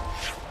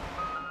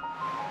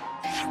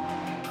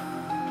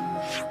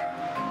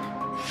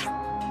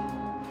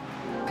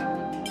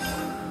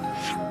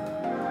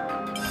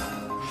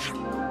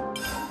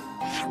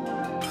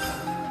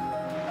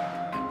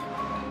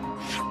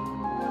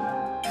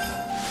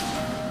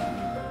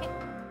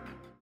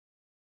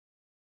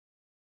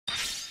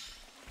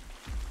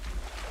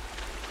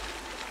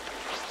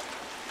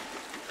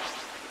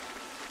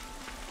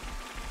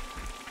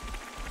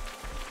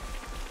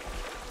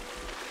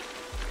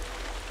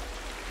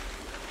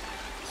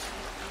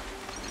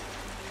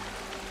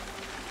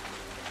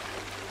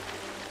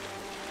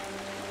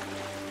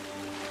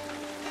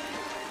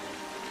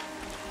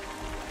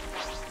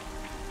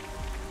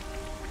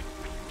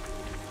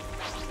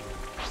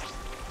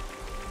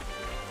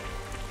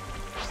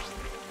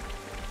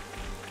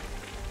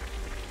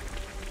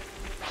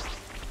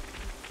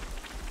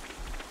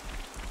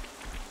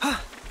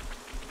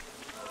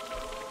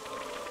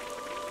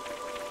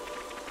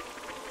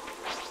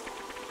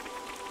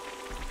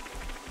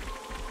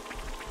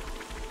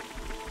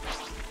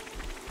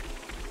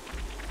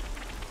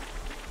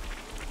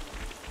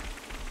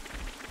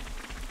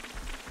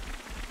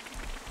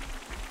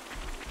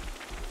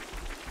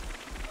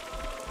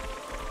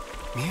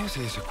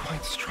 Muses are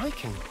quite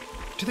striking.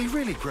 Do they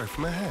really grow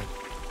from a head?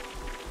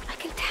 I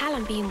can tell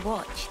I'm being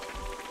watched.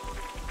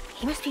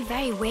 He must be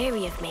very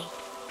wary of me.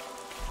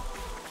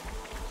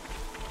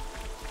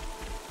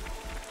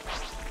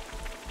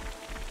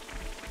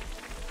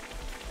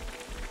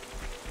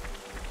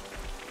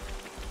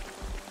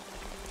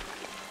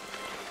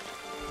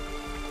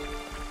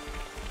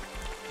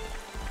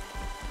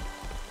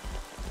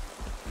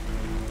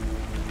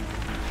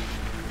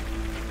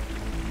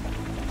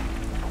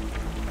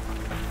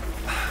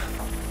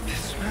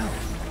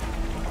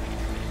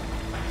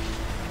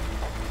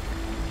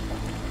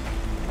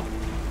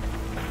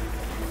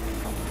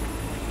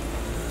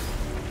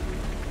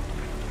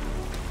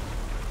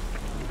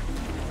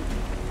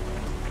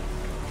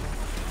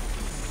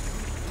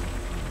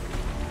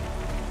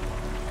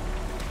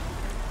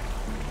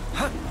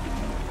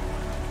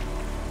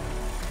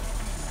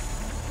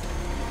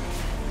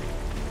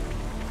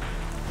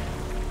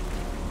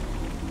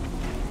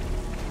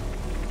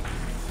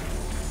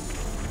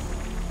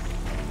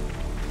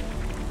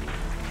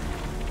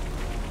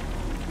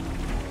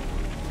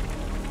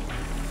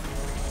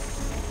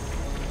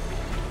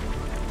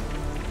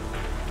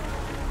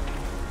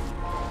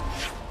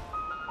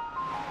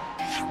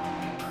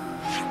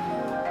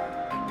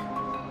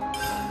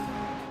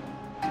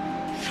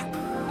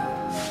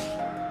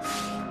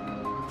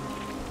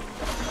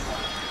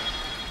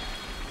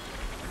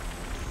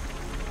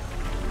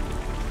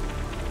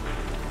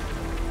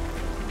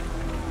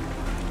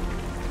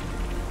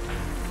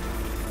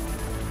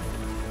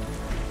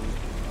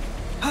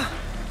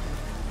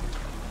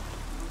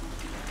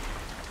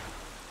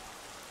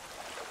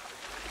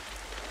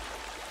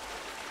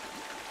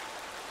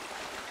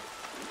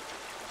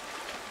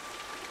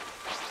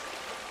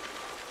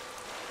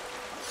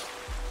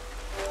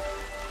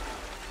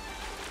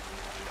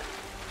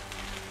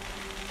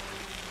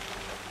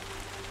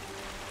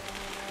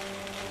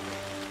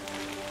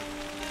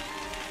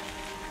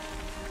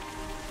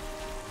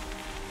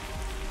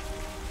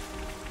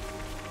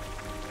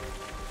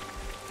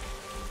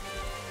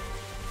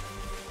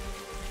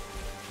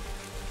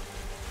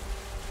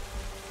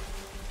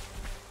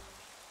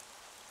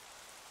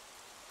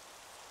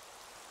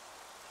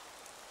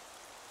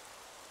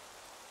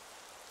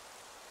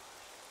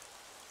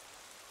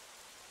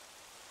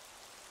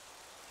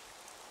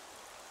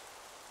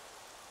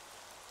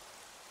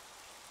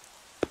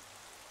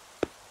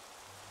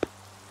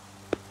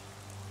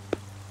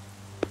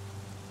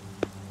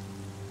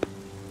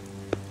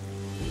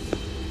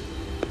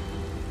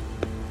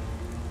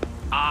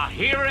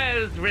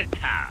 heroes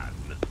return.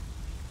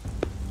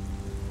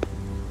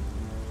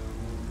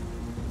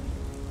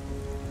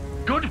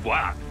 Good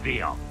work,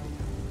 Theo.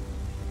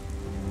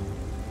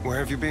 Where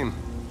have you been?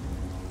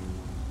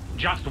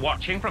 Just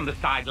watching from the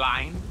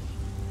sidelines.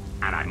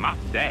 And I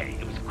must say,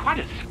 it was quite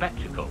a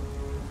spectacle.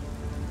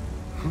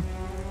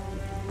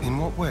 In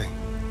what way?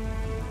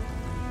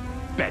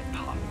 Beg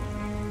pardon.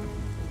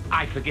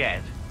 I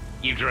forget.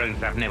 You drones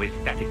have no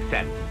aesthetic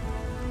sense.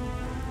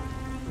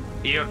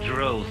 Your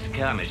droll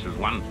skirmish was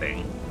one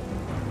thing.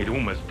 It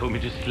almost put me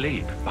to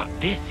sleep. But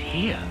this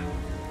here...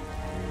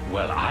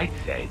 Well, I'd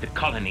say the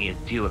colony is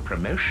due a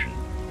promotion.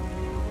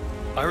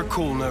 I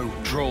recall no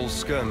droll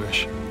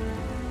skirmish.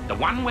 The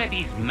one where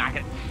these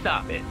maggots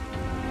surfaced.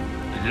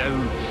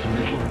 Loathsome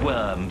little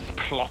worms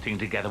plotting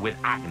together with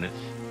Agnes,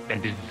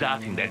 then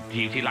deserting their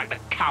duty like the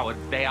cowards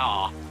they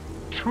are.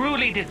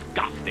 Truly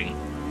disgusting.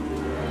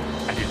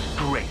 A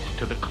disgrace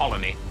to the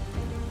colony.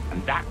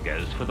 And that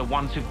goes for the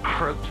ones who've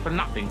croaked for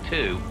nothing,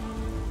 too.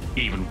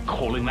 Even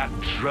calling that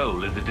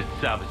droll is a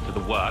disservice to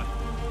the word.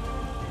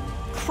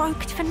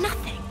 Croaked for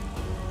nothing?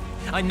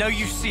 I know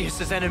you see us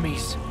as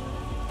enemies,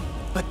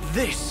 but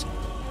this...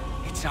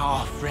 It's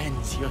our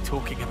friends you're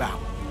talking about.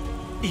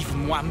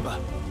 Even Wamba.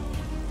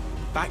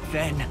 Back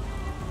then.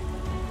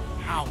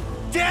 How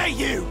dare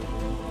you!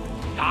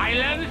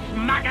 Silence,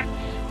 maggots!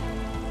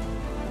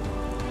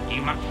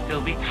 You must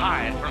still be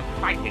tired from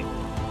fighting.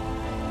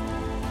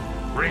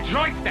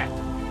 Rejoice then!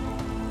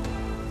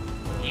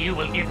 You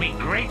will give me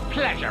great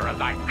pleasure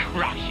as I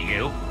crush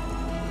you.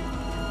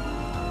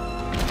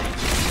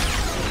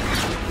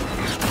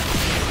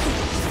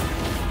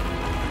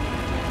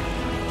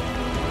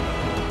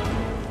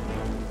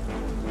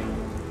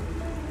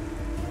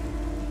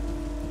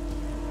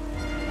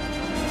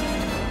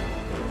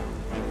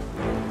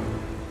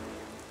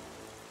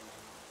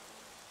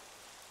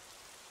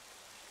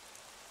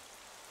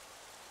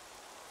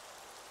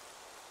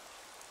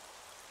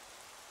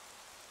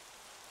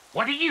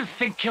 What do you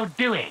think you're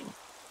doing?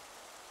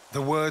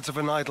 The words of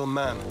an idle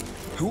man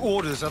who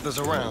orders others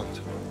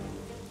around.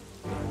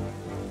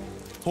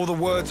 Or the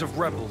words of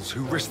rebels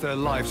who risk their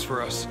lives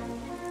for us.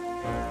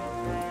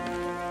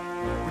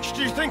 Which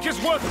do you think is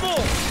worth more?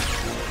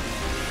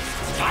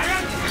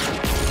 Silence!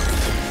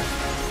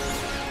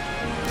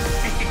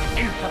 This is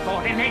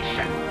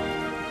insubordination.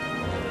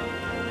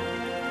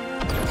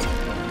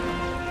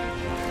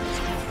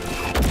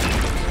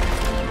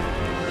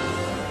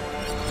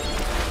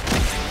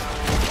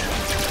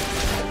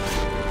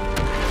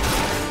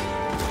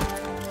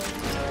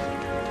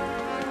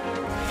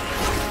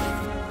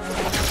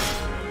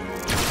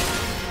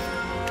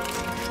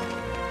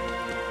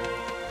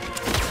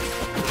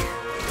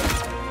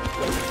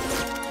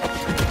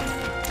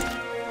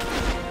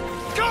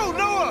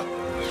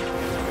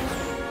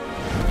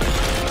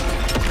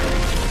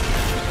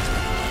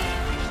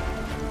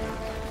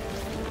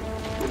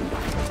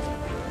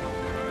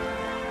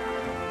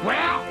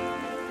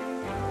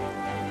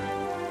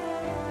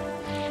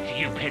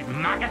 Stupid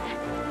maggot!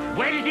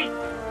 Where did he...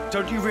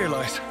 Don't you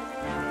realize?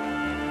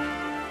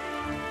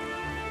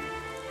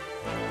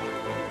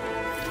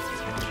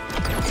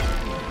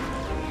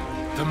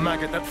 The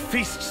maggot that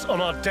feasts on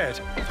our dead.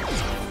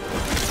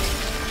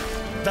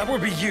 That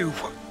would be you.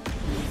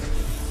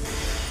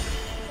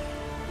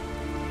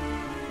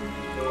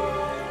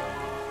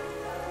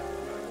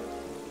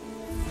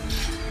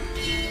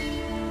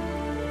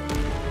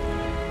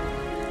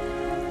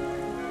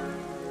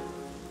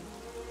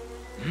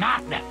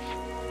 Madness!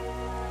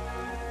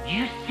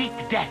 You seek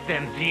death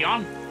then,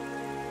 Xeon?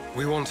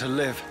 We want to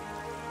live.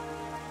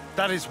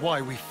 That is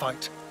why we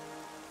fight.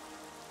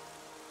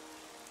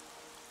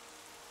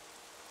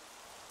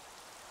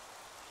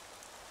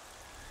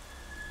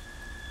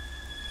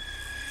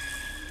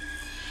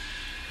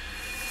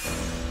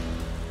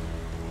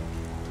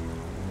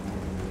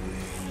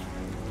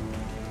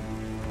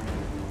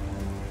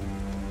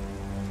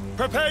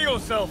 Prepare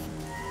yourself!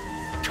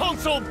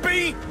 Console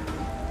B!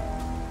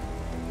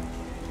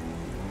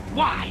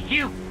 Why,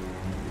 you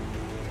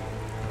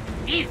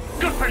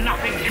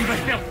good-for-nothing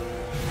imbecile!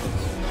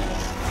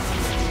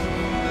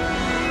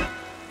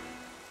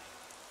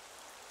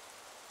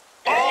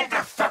 All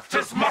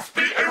defectors must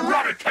be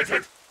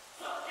eradicated!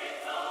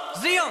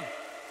 Xeon!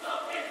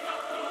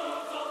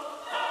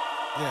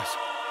 Yes.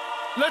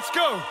 Let's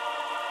go!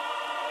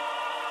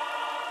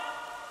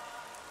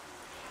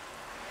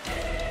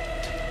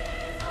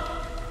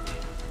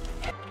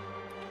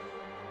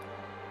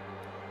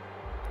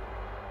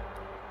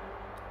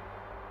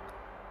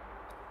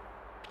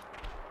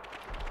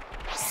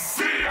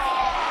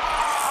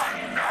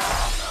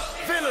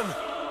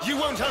 You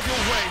won't have your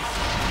way!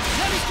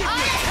 Let me give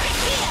you a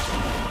taste!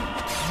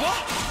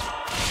 What?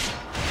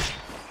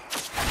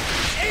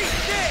 Eat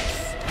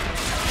this!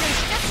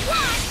 Just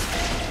what?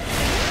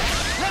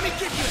 Let me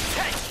give you a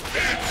taste!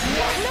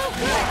 No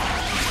good!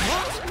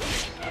 What?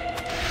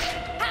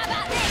 How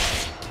about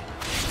this?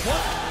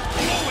 What? I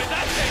know where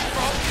that came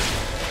from!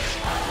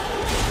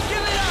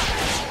 Give it up!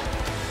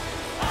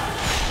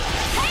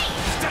 Hey!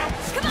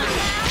 Come on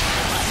now!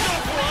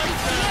 Not right!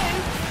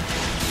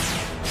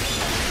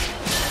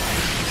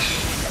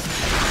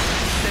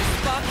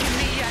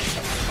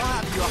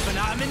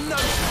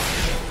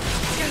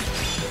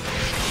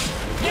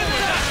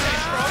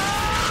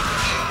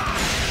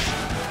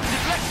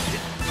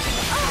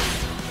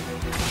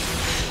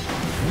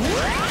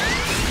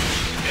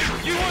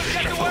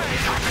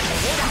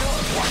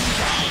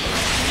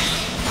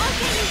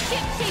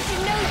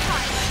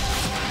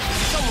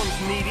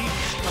 needy.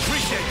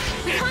 Appreciate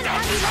it. We can't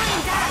have you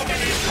lying down.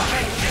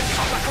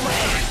 Back on my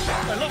feet.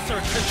 I lost her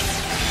attention.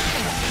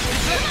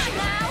 Come on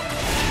now.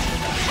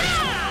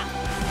 Ah!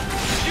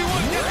 You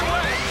won't get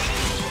away!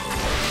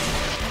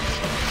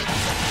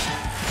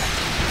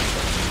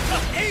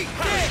 Eat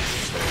this!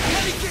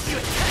 Let me give you a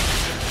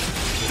taste!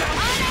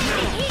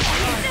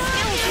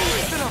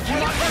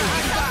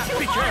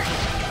 Be careful!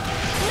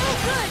 No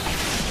good!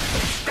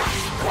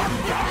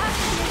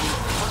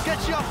 I'll get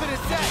you up in a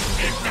sec!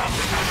 Give it up!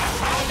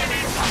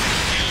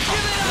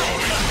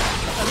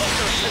 I lost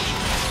her attention.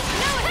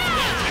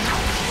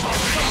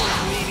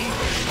 Someone's needy.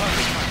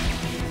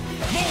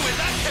 More where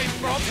that came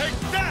from! Take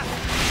that!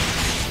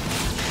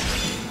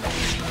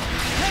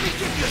 Let me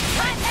give you a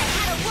Right, let's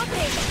have a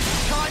whooping!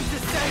 time to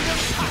send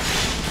them back!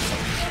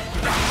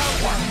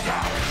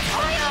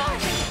 Fire!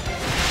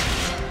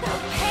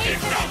 They'll pay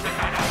for this!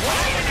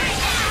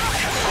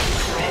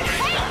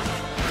 Hey!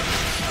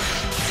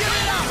 Give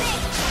it up!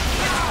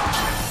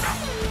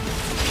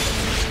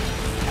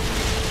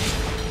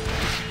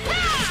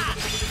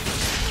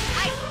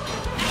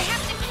 I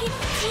have to keep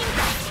the team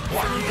back.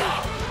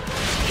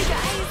 You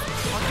guys!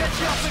 I'll get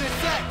you up in a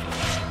sec!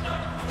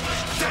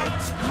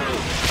 Got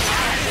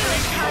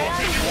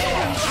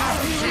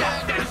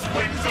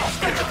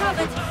you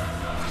covered.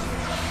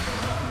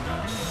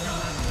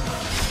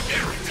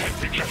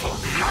 Irritating little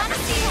Wanna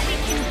see what we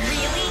can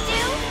really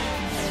do?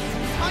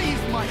 I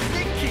used my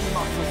thinking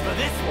muscles for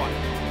this one!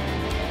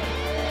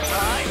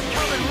 I'm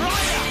coming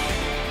right up!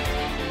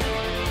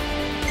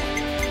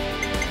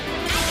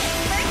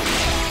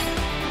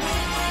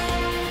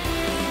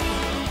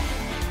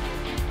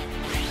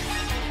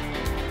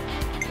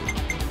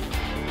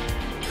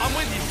 I'm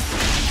with you!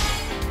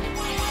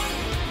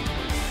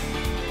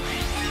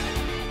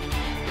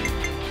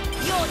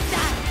 You're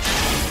done.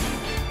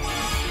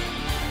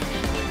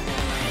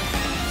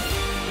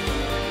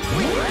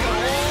 We can go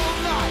all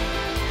night!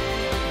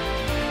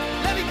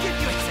 Let me give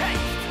you a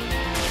taste!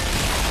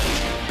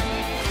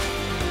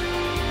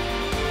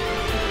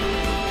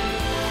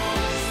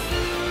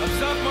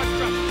 Observe my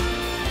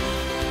strategy!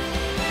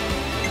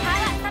 How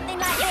about something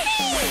like this?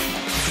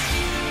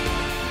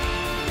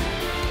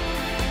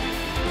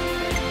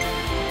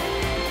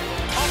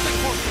 I'll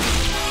take one!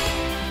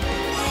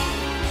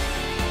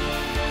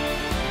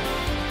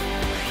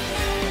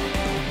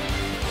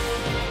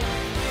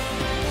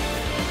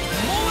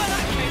 More where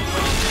that came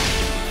from!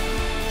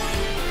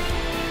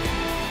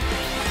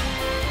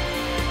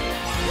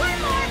 One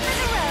more for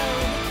the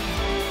road.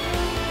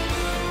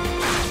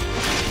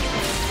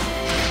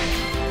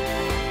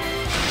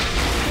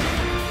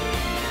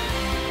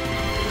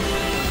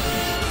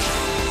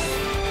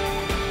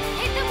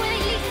 Hit them where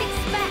they least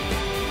expect.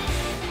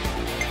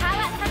 How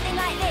about something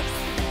like this?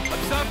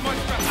 Observe my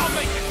strategy! I'll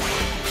make it!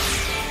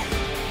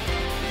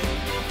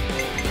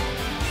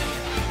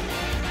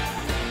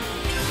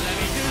 Let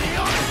me do the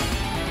honor!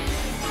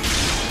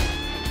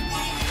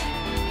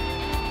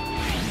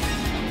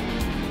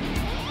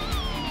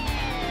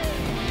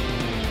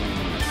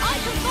 I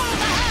can follow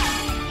the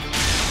herd.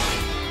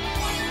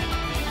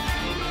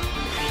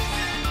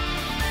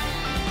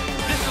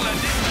 This'll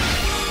end it!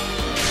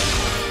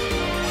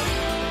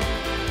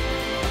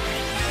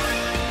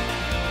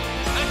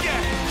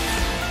 Again!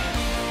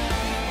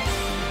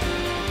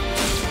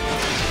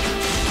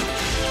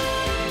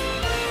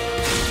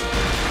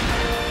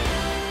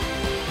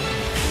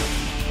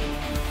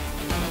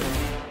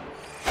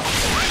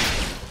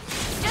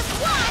 Just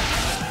one.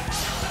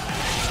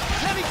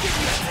 Let me give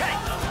you a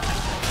taste!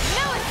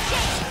 No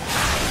escape.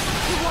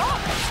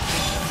 What?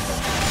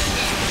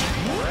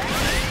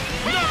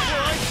 Not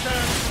where I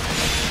stand!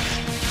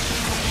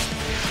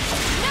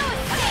 No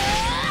escape.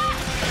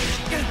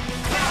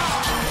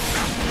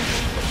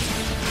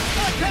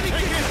 Let me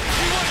give you...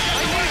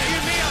 I need you,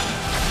 Mia!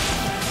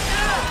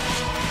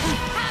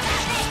 How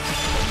about this?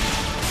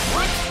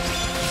 What?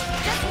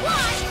 Just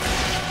one.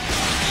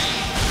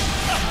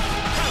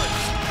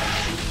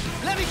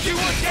 Let me give you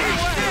a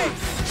taste!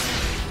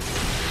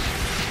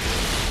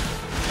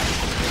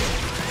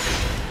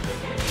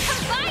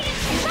 Combine and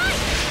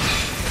strike.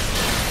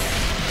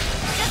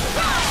 Just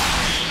one.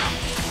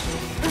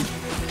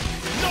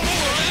 Not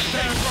where I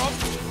stand from!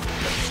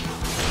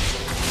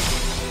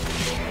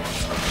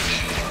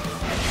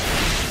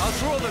 I'll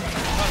draw them.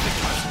 Perfect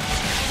time.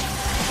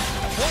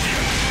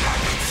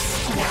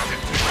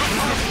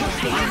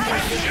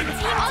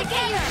 I'll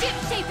get you ship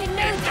shape in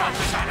no time.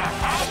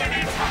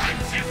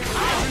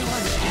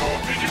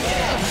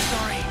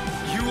 Sorry.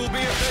 You will be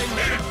a thing.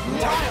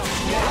 Dial!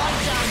 Lie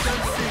down,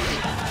 don't see me.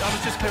 I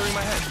was just clearing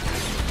my head.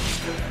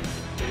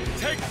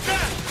 Take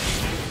that!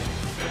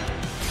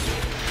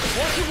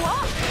 What you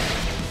want?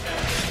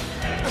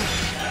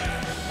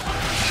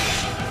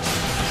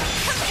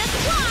 Just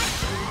one.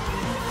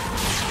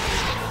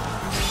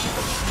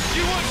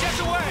 You won't get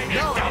away!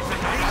 No!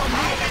 Lean on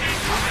me!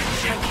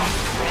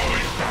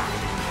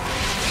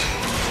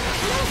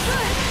 No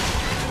good.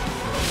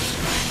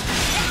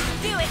 Let's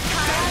do it,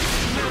 Carl.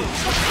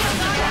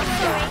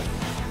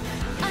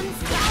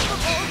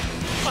 Unstoppable.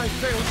 I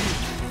failed you.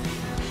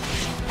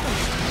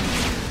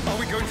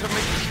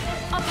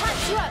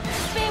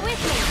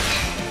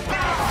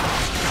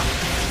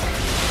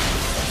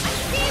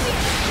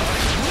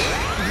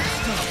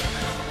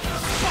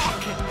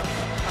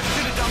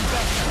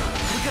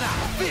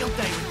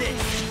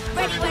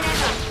 ready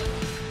whenever.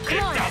 Come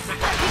on, up you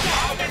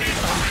get.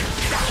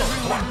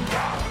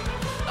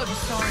 I'm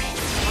sorry.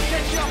 I'll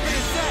get you up in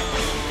a sec.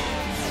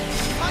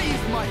 I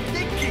used my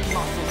thinking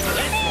muscle for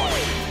this one.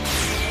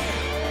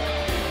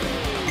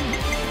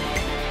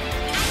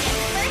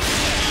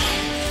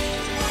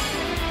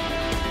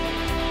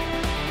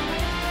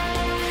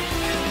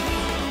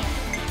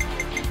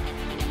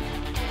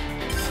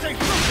 Stay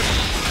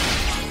focused!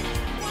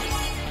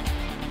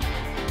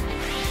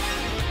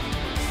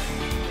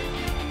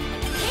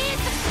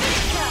 Here's the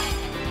finisher!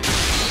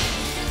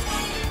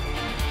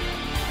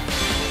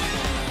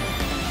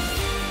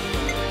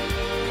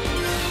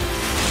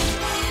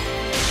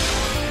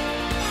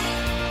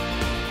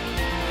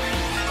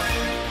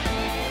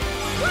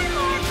 One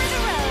more for the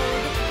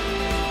road!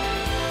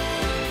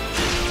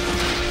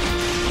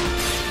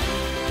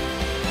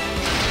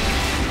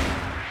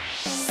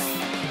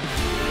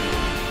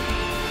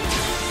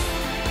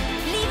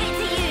 Leave it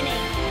to uni!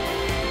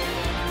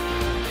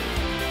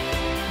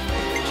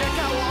 Check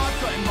out what I've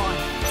got in mind.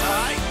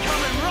 Alright,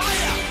 coming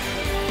right up.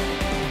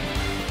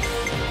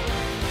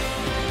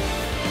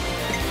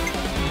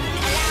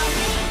 Allow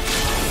me!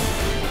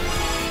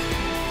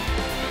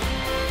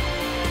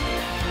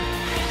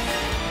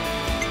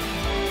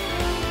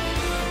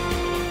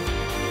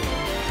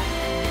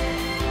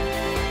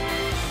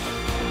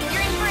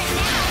 You're in for it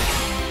now!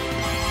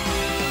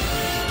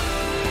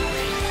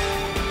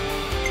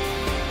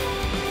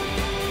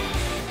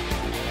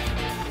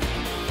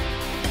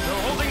 No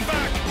holding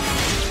back!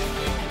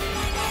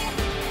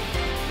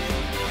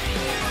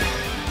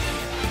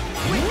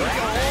 We can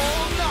go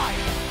all night.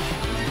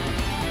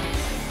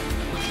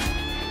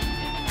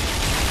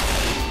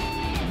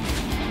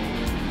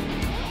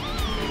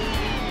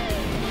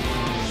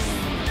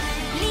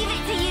 Leave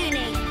it to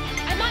uni!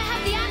 I might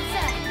have the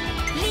answer!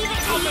 Leave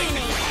it to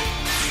uni!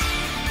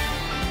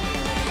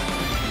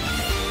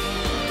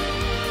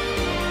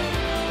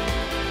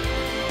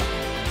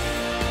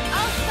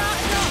 I'll start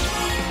it off!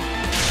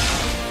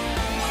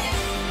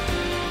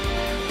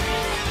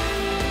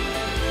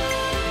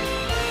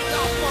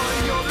 I'll follow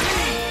your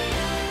lead.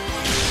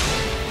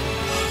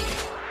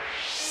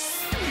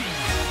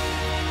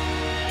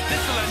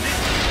 This'll end it!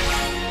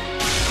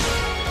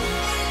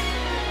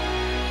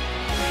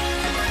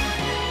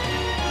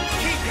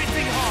 Keep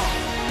hitting hard!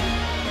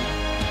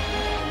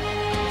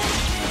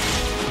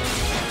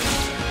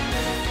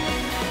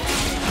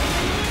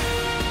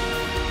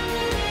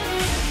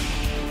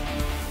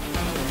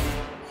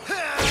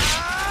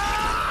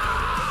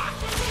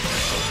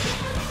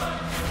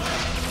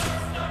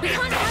 We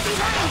can't have you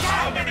lying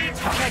down!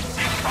 Okay,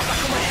 back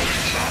on my head!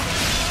 How about this?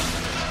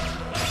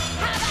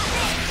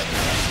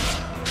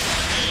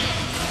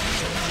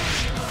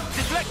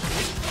 Deflect!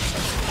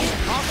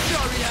 I'll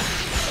show ya.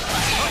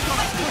 I've got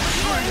to push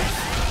through this.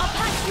 I'll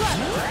patch you up!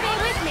 Stay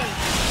with me!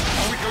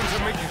 Are we going to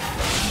make it?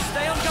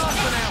 Stay on guard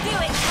for now! Do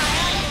it,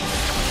 Kyle!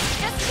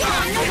 Just keep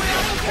on the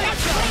wheel and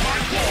pressure!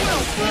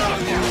 We'll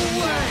blow you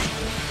away.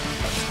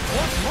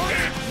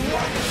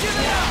 Give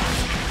it up!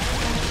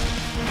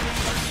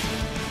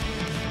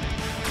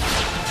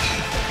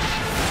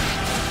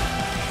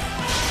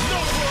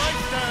 Not where I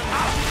stand!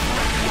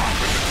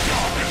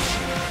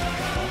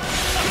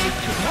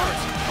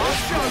 I'll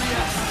show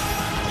ya.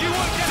 You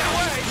won't get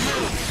away!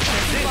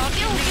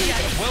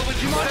 Well, would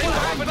you mind what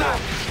happened now?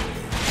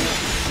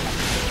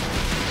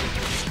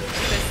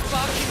 There's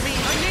spark in me!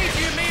 I need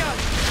you, Mia!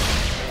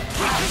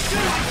 We can do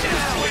this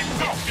now!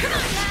 Come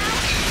on now!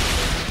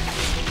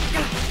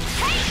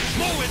 Hey!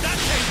 More where that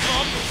came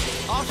from!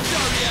 I'll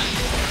show ya.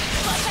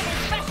 Got something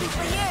special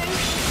for you!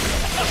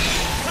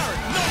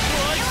 Carrot, not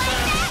where I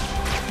stand!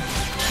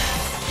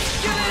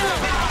 Get it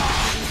up!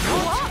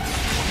 What?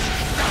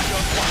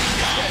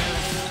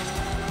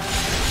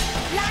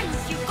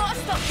 Lance, you've got to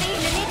stop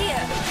being an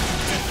idiot!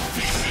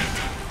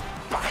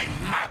 By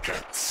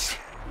maggots.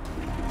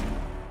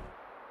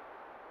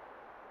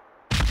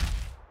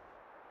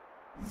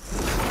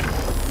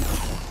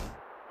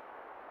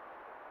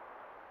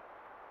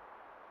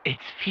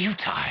 It's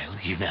futile,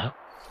 you know.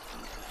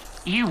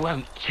 You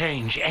won't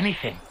change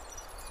anything.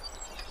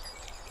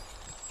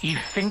 You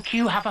think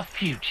you have a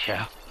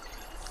future?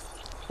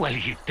 Well,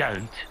 you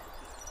don't.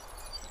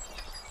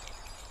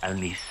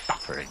 Only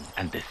suffering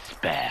and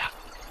despair.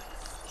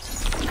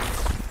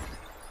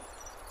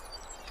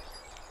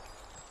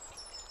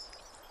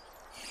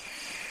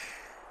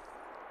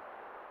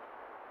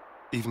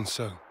 Even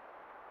so,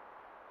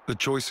 the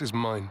choice is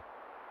mine.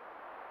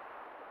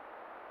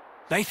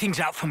 Lay things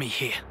out for me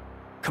here,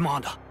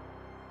 Commander.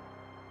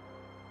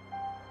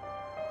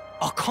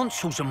 Our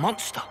consul's a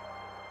monster.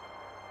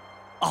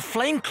 Our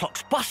flame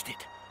clock's busted.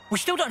 We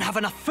still don't have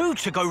enough food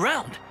to go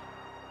round.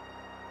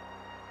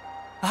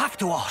 I have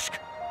to ask,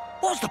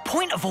 what's the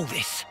point of all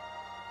this?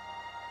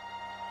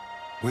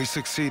 We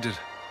succeeded,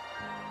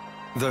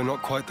 though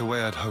not quite the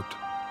way I'd hoped.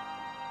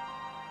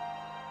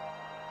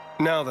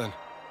 Now then,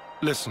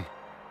 listen.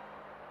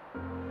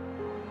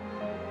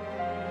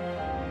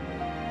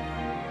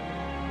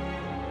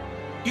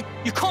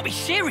 You can't be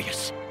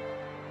serious!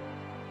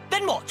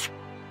 Then what?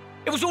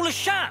 It was all a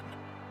sham!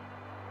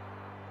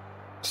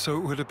 So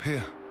it would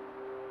appear.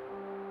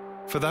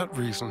 For that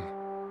reason,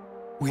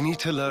 we need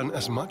to learn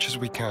as much as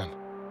we can.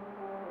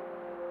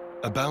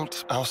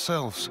 About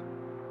ourselves.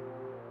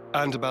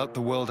 And about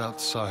the world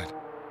outside.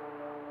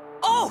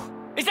 Oh!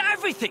 Is that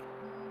everything?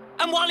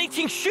 And while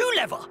eating shoe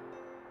leather?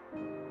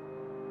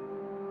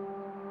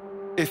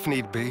 If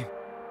need be.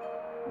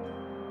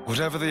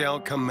 Whatever the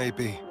outcome may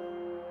be,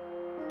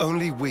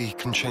 only we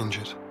can change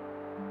it.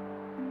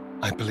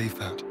 I believe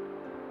that.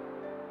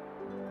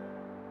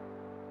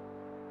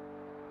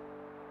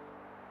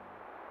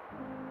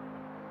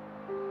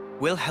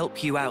 We'll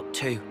help you out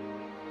too.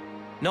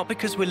 Not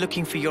because we're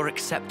looking for your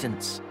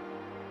acceptance,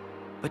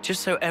 but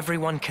just so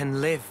everyone can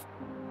live.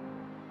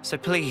 So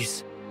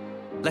please,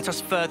 let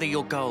us further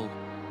your goal.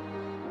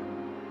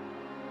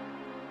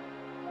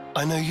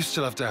 I know you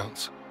still have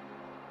doubts,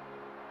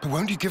 but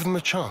won't you give them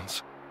a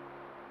chance?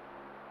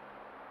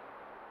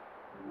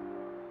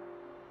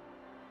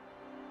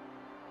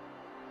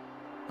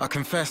 I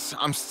confess,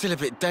 I'm still a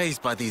bit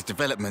dazed by these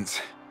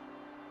developments.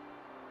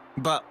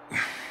 But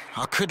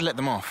I could let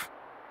them off.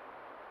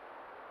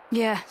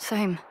 Yeah,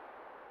 same.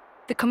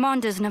 The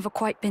commander's never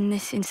quite been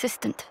this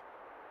insistent.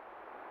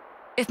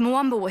 If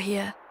Mwamba were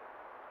here,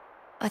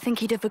 I think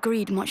he'd have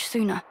agreed much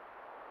sooner.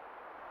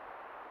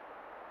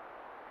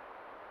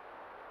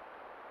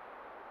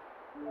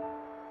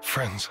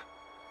 Friends.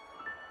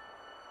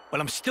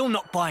 Well, I'm still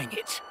not buying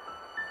it.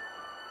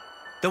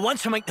 The one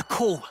to make the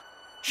call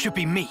should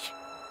be me.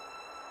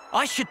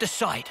 I should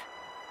decide.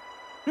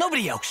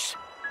 Nobody else.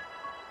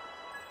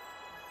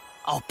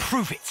 I'll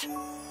prove it.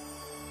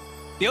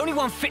 The only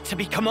one fit to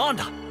be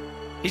commander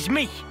is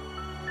me.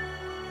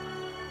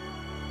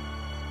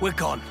 We're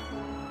gone.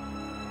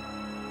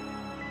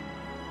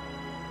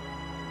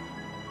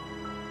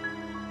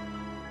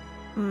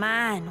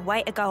 Man,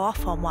 way to go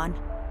off on one.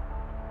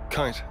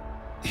 Kite,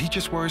 he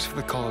just worries for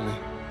the colony.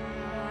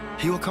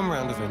 He will come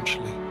around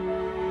eventually.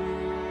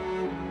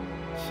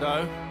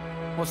 So,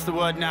 what's the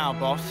word now,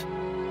 boss?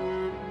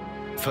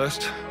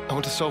 First, I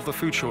want to solve the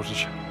food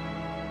shortage.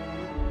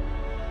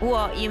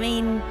 What, you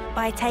mean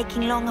by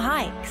taking long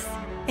hikes?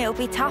 It'll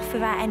be tough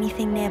without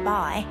anything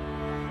nearby.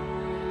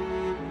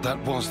 That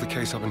was the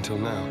case up until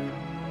now.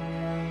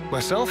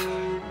 Myself,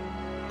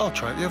 I'll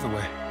try it the other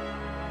way.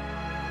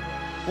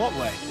 What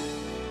way?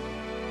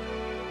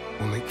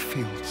 We'll make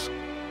fields.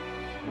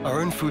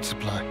 Our own food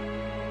supply.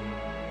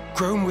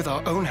 Grown with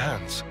our own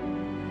hands.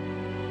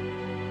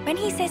 When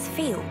he says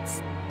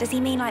fields, does he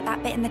mean like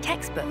that bit in the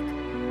textbook?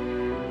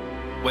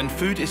 When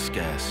food is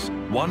scarce,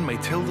 one may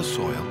till the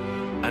soil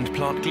and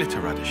plant glitter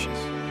radishes.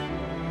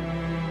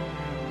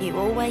 You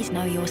always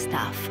know your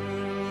stuff.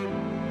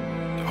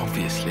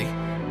 Obviously.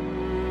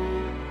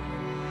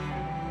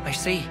 I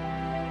see.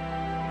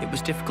 It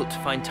was difficult to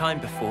find time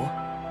before,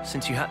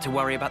 since you had to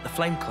worry about the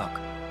flame clock.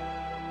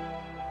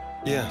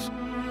 Yes,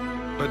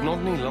 but not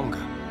any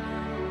longer.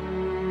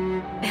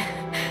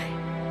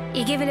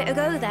 You giving it a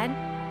go then?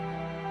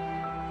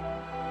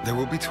 There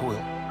will be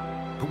toil,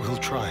 but we'll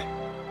try.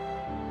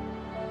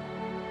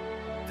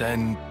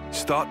 Then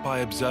start by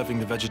observing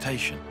the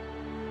vegetation.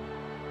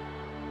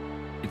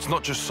 It's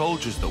not just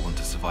soldiers that want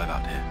to survive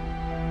out here.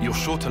 You're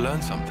sure to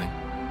learn something.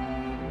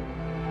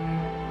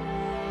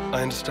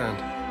 I understand.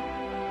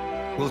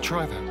 We'll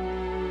try that.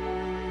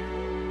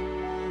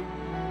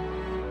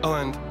 Oh,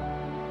 and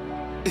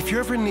if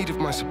you're ever in need of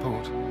my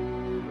support,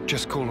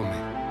 just call on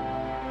me.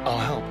 I'll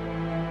help.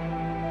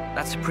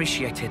 That's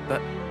appreciated,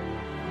 but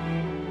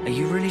are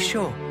you really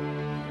sure?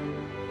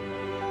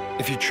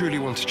 If you truly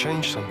want to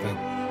change something,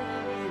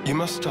 you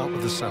must start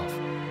with the self.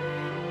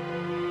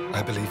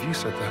 I believe you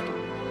said that.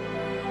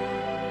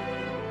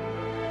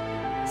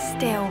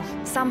 Still,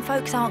 some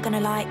folks aren't gonna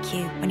like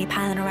you when you're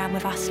panning around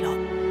with us lot.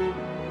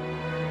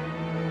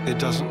 It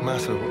doesn't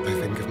matter what they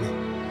think of me.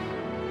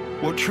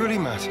 What truly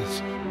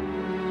matters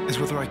is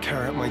whether I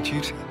carry out my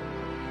duty.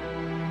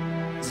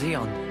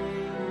 Xeon,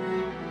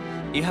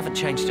 you haven't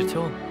changed at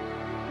all.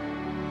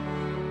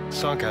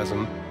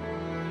 Sarcasm?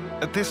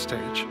 At this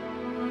stage?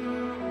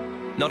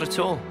 Not at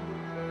all.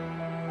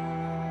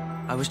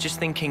 I was just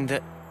thinking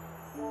that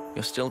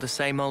you're still the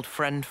same old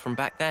friend from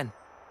back then.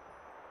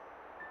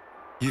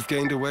 You've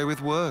gained away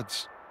with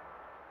words.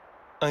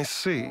 I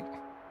see.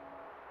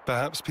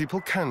 Perhaps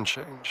people can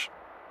change.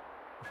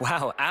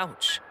 Wow,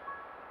 ouch.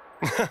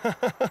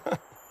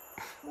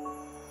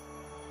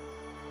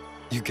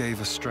 You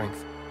gave us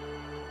strength.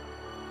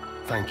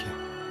 Thank you.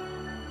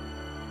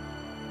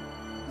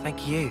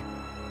 Thank you.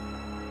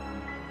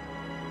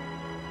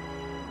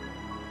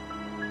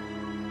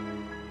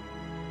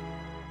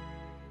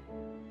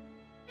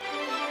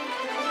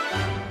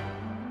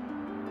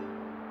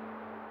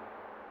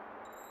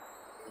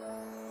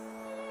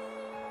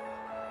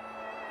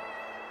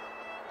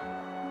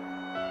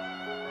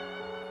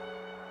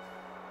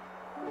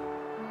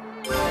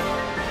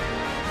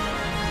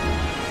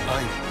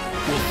 I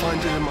will find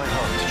it in my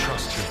heart to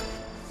trust you.